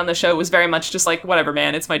about being on the show was very much just whatever,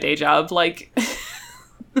 man, it's my day job. I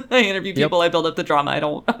interview people, I build up the drama. I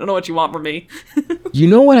don't know what you want from me. You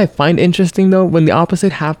know what I find interesting though? When the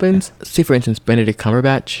opposite happens, say for instance, Benedict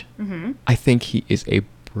Cumberbatch, I think he is a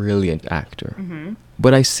brilliant actor.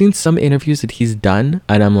 But I've seen some interviews that he's done,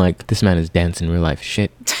 and I'm like, this man is dancing in real life. Shit.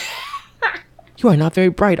 You are not very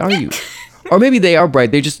bright, are you? Or maybe they are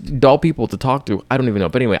bright. They're just dull people to talk to. I don't even know.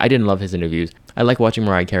 But anyway, I didn't love his interviews. I like watching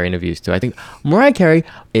Mariah Carey interviews too. I think Mariah Carey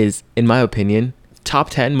is, in my opinion, top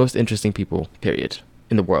 10 most interesting people, period,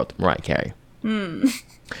 in the world. Mariah Carey.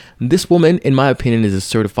 This woman, in my opinion, is a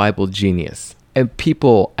certifiable genius. And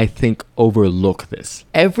people, I think, overlook this.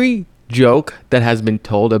 Every joke that has been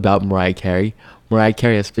told about Mariah Carey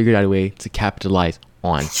has figured out a way to capitalize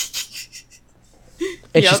on.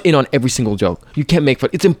 And she's in on every single joke. You can't make fun.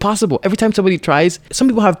 It's impossible. Every time somebody tries, some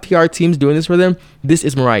people have PR teams doing this for them. This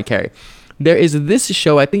is Mariah Carey. There is this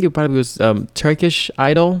show, I think it probably was Turkish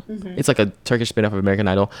Idol. It's like a Turkish spin-off of American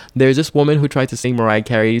Idol. There's this woman who tried to sing Mariah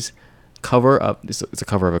Carey's cover of, it's a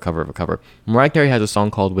cover of a cover of a cover. Mariah Carey has a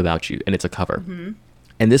song called Without You, and it's a cover.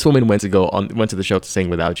 And this woman went to the show to sing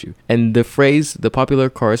Without You. And the popular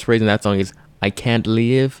chorus phrase in that song is, I can't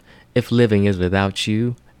live if living is without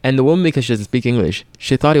you. And the woman, because she doesn't speak English,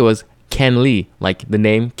 she thought it was Ken Lee, like the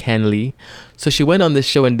name Ken Lee. So she went on this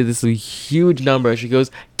show and did this huge number. She goes,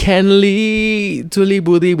 Ken Lee, to live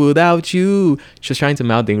without you. She was trying to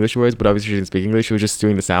mouth the English words, but obviously she didn't speak English. She was just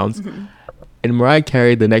doing the sounds. And Mariah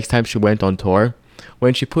Carey, the next time she went on tour,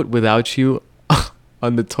 when she put Without You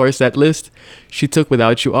on the tour set list, she took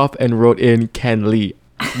Without You off and wrote in Ken Lee.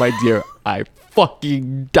 My dear, I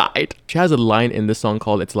fucking died. She has a line in the song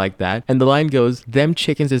called It's Like That, and the line goes, them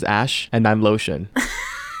chickens is ash and I'm lotion.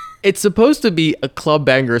 It's supposed to be a club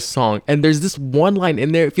banger song, and there's this one line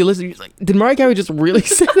in there, if you listen, you're like, did Mariah Carey just really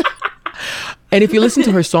say that? And if you listen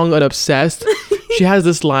to her song on Obsessed, she has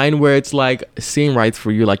this line where it's like, seeing right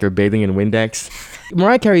through you like you're bathing in Windex.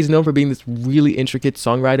 Mariah Carey is known for being this really intricate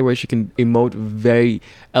songwriter where she can emote very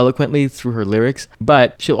eloquently through her lyrics.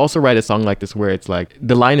 But she'll also write a song like this where it's like,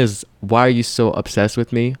 the line is, why are you so obsessed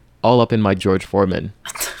with me? All up in my George Foreman.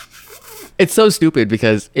 It's so stupid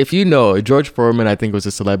because if you know, George Foreman, I think, was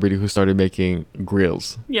a celebrity who started making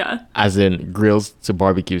grills. Yeah. As in grills to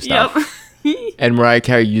barbecue stuff. Yep. And Mariah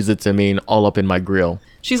Carey used it to mean all up in my grill.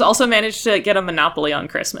 She's also managed to get a monopoly on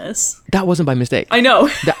Christmas. That wasn't by mistake. I know.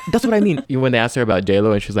 That's what I mean. When they asked her about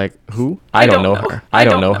J-Lo and she's like, who? I don't know her. I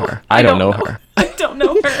don't know her. I don't know her. I don't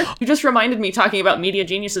know her. You just reminded me, talking about media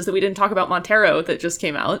geniuses, that we didn't talk about Montero that just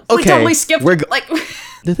came out. Okay. We totally skipped.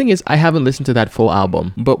 The thing is, I haven't listened to that full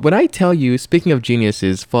album. But when I tell you, speaking of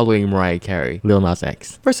geniuses following Mariah Carey, Lil Nas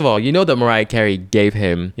X. First of all, you know that Mariah Carey gave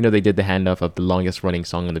him, they did the handoff of the longest running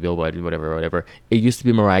song on the Billboard, whatever. It used to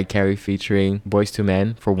be Mariah Carey featuring Boyz II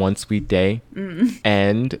Men for One Sweet Day.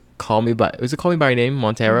 And Call Me By Your Name,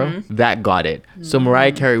 Montero? That got it. So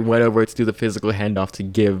Mariah Carey went over to do the physical handoff to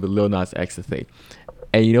give Lil Nas X the thing.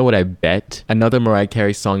 And you know what I bet? Another Mariah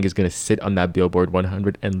Carey song is going to sit on that Billboard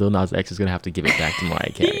 100 and Lil Nas X is going to have to give it back to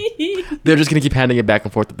Mariah Carey. They're just going to keep handing it back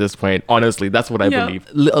and forth at this point. Honestly, that's what I believe.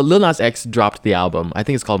 Lil Nas X dropped the album. I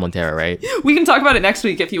think it's called Montero, right? We can talk about it next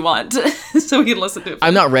week if you want. So we can listen to it.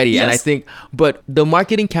 I'm not ready. Yes. And I think, but the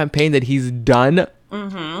marketing campaign that he's done,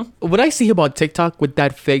 when I see him on TikTok with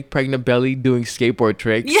that fake pregnant belly doing skateboard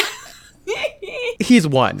tricks, he's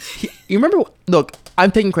won. You remember, look, I'm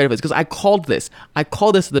taking credit for this because I called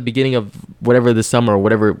this at the beginning of whatever the summer or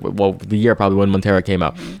whatever, well, the year probably when Montero came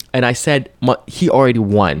out. And I said, he already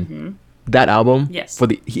won that album. Yes.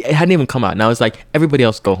 It hadn't even come out. And I was like, everybody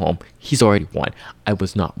else go home. He's already won. I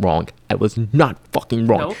was not wrong. I was not fucking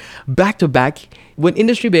wrong. Nope. Back to back, when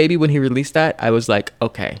Industry Baby, when he released that, I was like,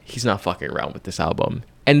 okay, he's not fucking around with this album.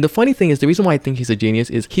 And the funny thing is, the reason why I think he's a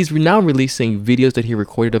genius is he's now releasing videos that he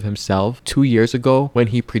recorded of himself 2 years ago when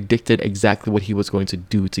he predicted exactly what he was going to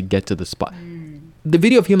do to get to the spot. The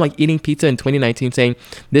video of him like eating pizza in 2019 saying,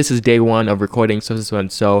 this is day one of recording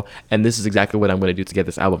so and this is exactly what I'm going to do to get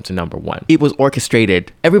this album to number one. It was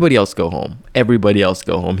orchestrated. Everybody else go home. Everybody else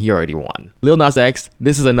go home. He already won. Lil Nas X,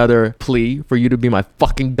 this is another plea for you to be my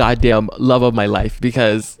fucking goddamn love of my life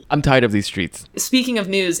because I'm tired of these streets. Speaking of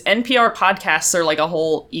news, NPR podcasts are like a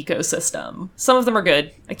whole ecosystem. Some of them are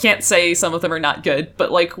good. I can't say some of them are not good,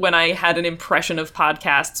 but like when I had an impression of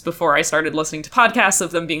podcasts before I started listening to podcasts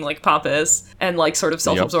of them being like pompous and like sort of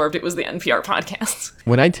self-absorbed, It was the NPR podcast.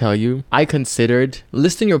 When I tell you, I considered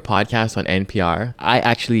listing your podcast on NPR. I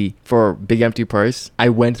actually, for Big Empty Purse, I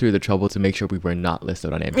went through the trouble to make sure we were not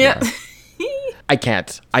listed on NPR. Yeah.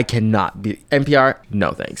 I cannot be NPR.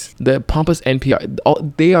 No thanks. The pompous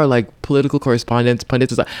NPR, they are like political correspondents,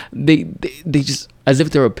 pundits. They just, as if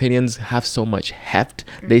their opinions have so much heft.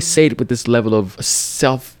 They say it with this level of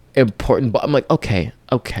self-important. But I'm like, okay.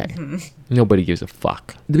 Nobody gives a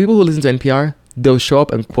fuck. The people who listen to NPR, they'll show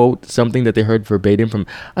up and quote something that they heard verbatim from.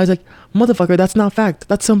 I was like, motherfucker, that's not fact.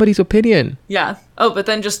 That's somebody's opinion. Yeah. Oh, but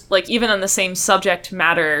then just like even on the same subject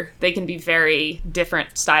matter, they can be very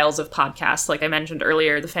different styles of podcasts. Like I mentioned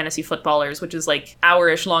earlier, the Fantasy Footballers, which is like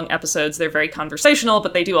hour-ish long episodes. They're very conversational,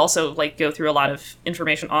 but they do also like go through a lot of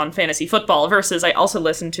information on fantasy football. Versus I also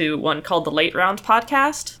listen to one called the Late Round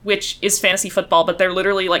Podcast, which is fantasy football, but they're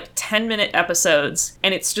literally like 10-minute episodes,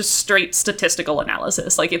 and it's just straight statistical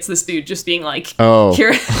analysis. Like it's this dude just being like, Oh.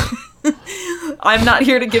 here. I'm not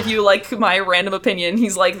here to give you like my random opinion.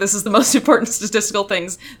 He's like, this is the most important statistical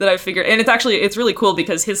things that I've figured. And it's really cool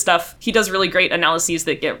because his stuff, he does really great analyses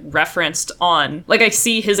that get referenced on, like I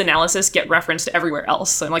see his analysis get referenced everywhere else.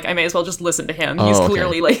 So I'm like, I may as well just listen to him. He's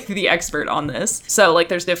clearly like the expert on this. So like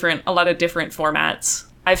there's a lot of different formats.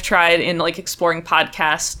 I've tried in like exploring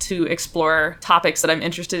podcasts to explore topics that I'm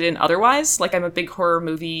interested in otherwise. Like I'm a big horror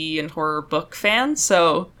movie and horror book fan,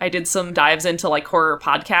 so I did some dives into like horror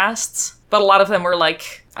podcasts. But a lot of them were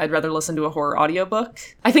like, I'd rather listen to a horror audiobook.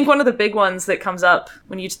 I think one of the big ones that comes up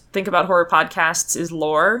when you think about horror podcasts is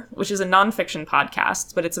Lore, which is a nonfiction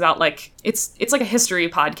podcast, but it's about like, it's like a history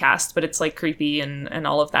podcast, but it's like creepy and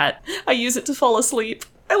all of that. I use it to fall asleep.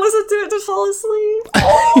 I listen to it to fall asleep.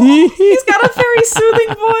 Oh, he's got a very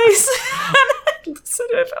soothing voice. Listen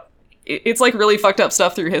to it. It's like really fucked up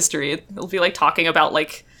stuff through history. It'll be like talking about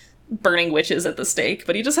like burning witches at the stake,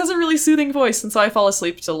 but he just has a really soothing voice, and so I fall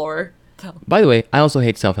asleep to Lore. By the way, I also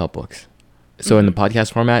hate self-help books. So in the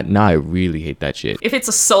podcast format, I really hate that shit. If it's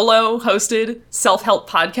a solo hosted self-help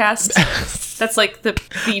podcast, that's like the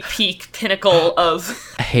peak pinnacle of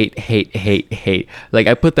hate. Like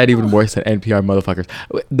I put that even worse than NPR motherfuckers.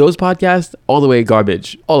 Those podcasts, all the way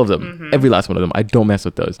garbage. All of them. Every last one of them. I don't mess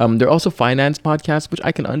with those. They're also finance podcasts, which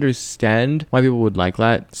I can understand why people would like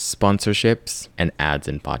that. Sponsorships and ads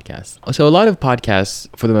in podcasts. So a lot of podcasts,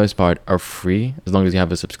 for the most part, are free as long as you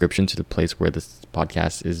have a subscription to the place where this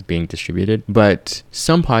podcast is being distributed. But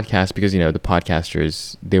some podcasts, because, you know, the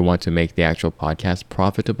podcasters, they want to make the actual podcast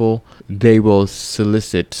profitable, they will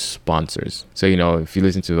solicit sponsors. So, you know, if you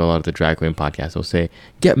listen to a lot of the drag queen podcasts, they'll say,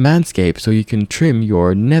 get Manscaped so you can trim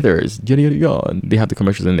your nethers. Yada, yada, yada. They have the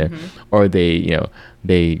commercials in there. Or they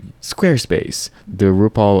Squarespace. The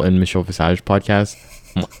RuPaul and Michelle Visage podcast,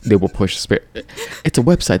 they will push it's a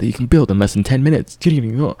website that you can build in less than 10 minutes.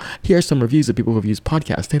 Here are some reviews of people who have used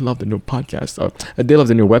podcasts. They love the new podcast. They love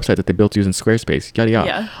the new website that they built using Squarespace. Yada yada.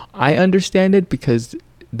 Yeah. I understand it because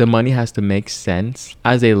the money has to make sense.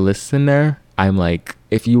 As a listener, I'm like,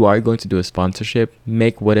 if you are going to do a sponsorship,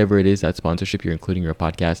 make whatever it is that sponsorship you're including your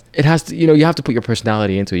podcast. It has to, you have to put your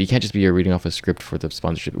personality into it. You can't just be reading off a script for the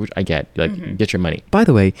sponsorship, which I get. Like, get your money. By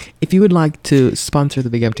the way, if you would like to sponsor the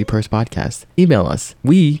Big Empty Purse podcast, email us.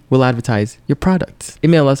 We will advertise your products.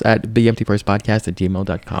 Email us at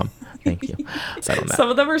bigemptypursepodcast@gmail.com. Thank you. Settle that. Some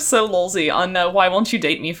of them are so lolsy on Why Won't You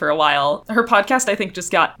Date Me for a while. Her podcast, I think,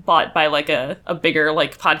 just got bought by like a bigger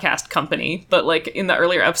like podcast company. But like in the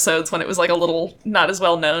earlier episodes when it was like a little not as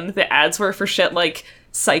well known, the ads were for shit like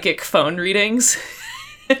psychic phone readings.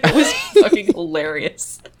 It was fucking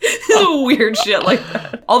hilarious. Weird shit like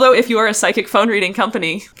that. Although if you are a psychic phone reading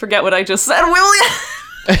company, forget what I just said, will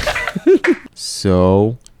ya?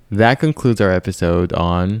 So that concludes our episode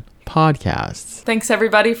on podcasts. Thanks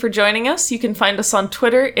everybody for joining us. You can find us on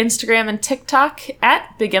Twitter, Instagram, and TikTok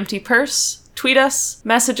at Big Empty Purse. Tweet us,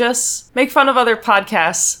 message us, make fun of other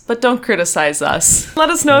podcasts, but don't criticize us. Let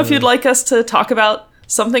us know if you'd like us to talk about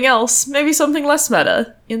something else, maybe something less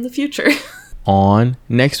meta, in the future. On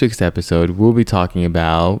next week's episode, we'll be talking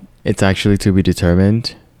about It's Actually To Be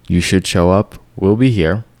Determined. You should show up. We'll be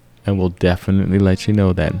here, and we'll definitely let you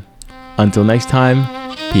know then. Until next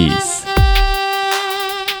time, peace.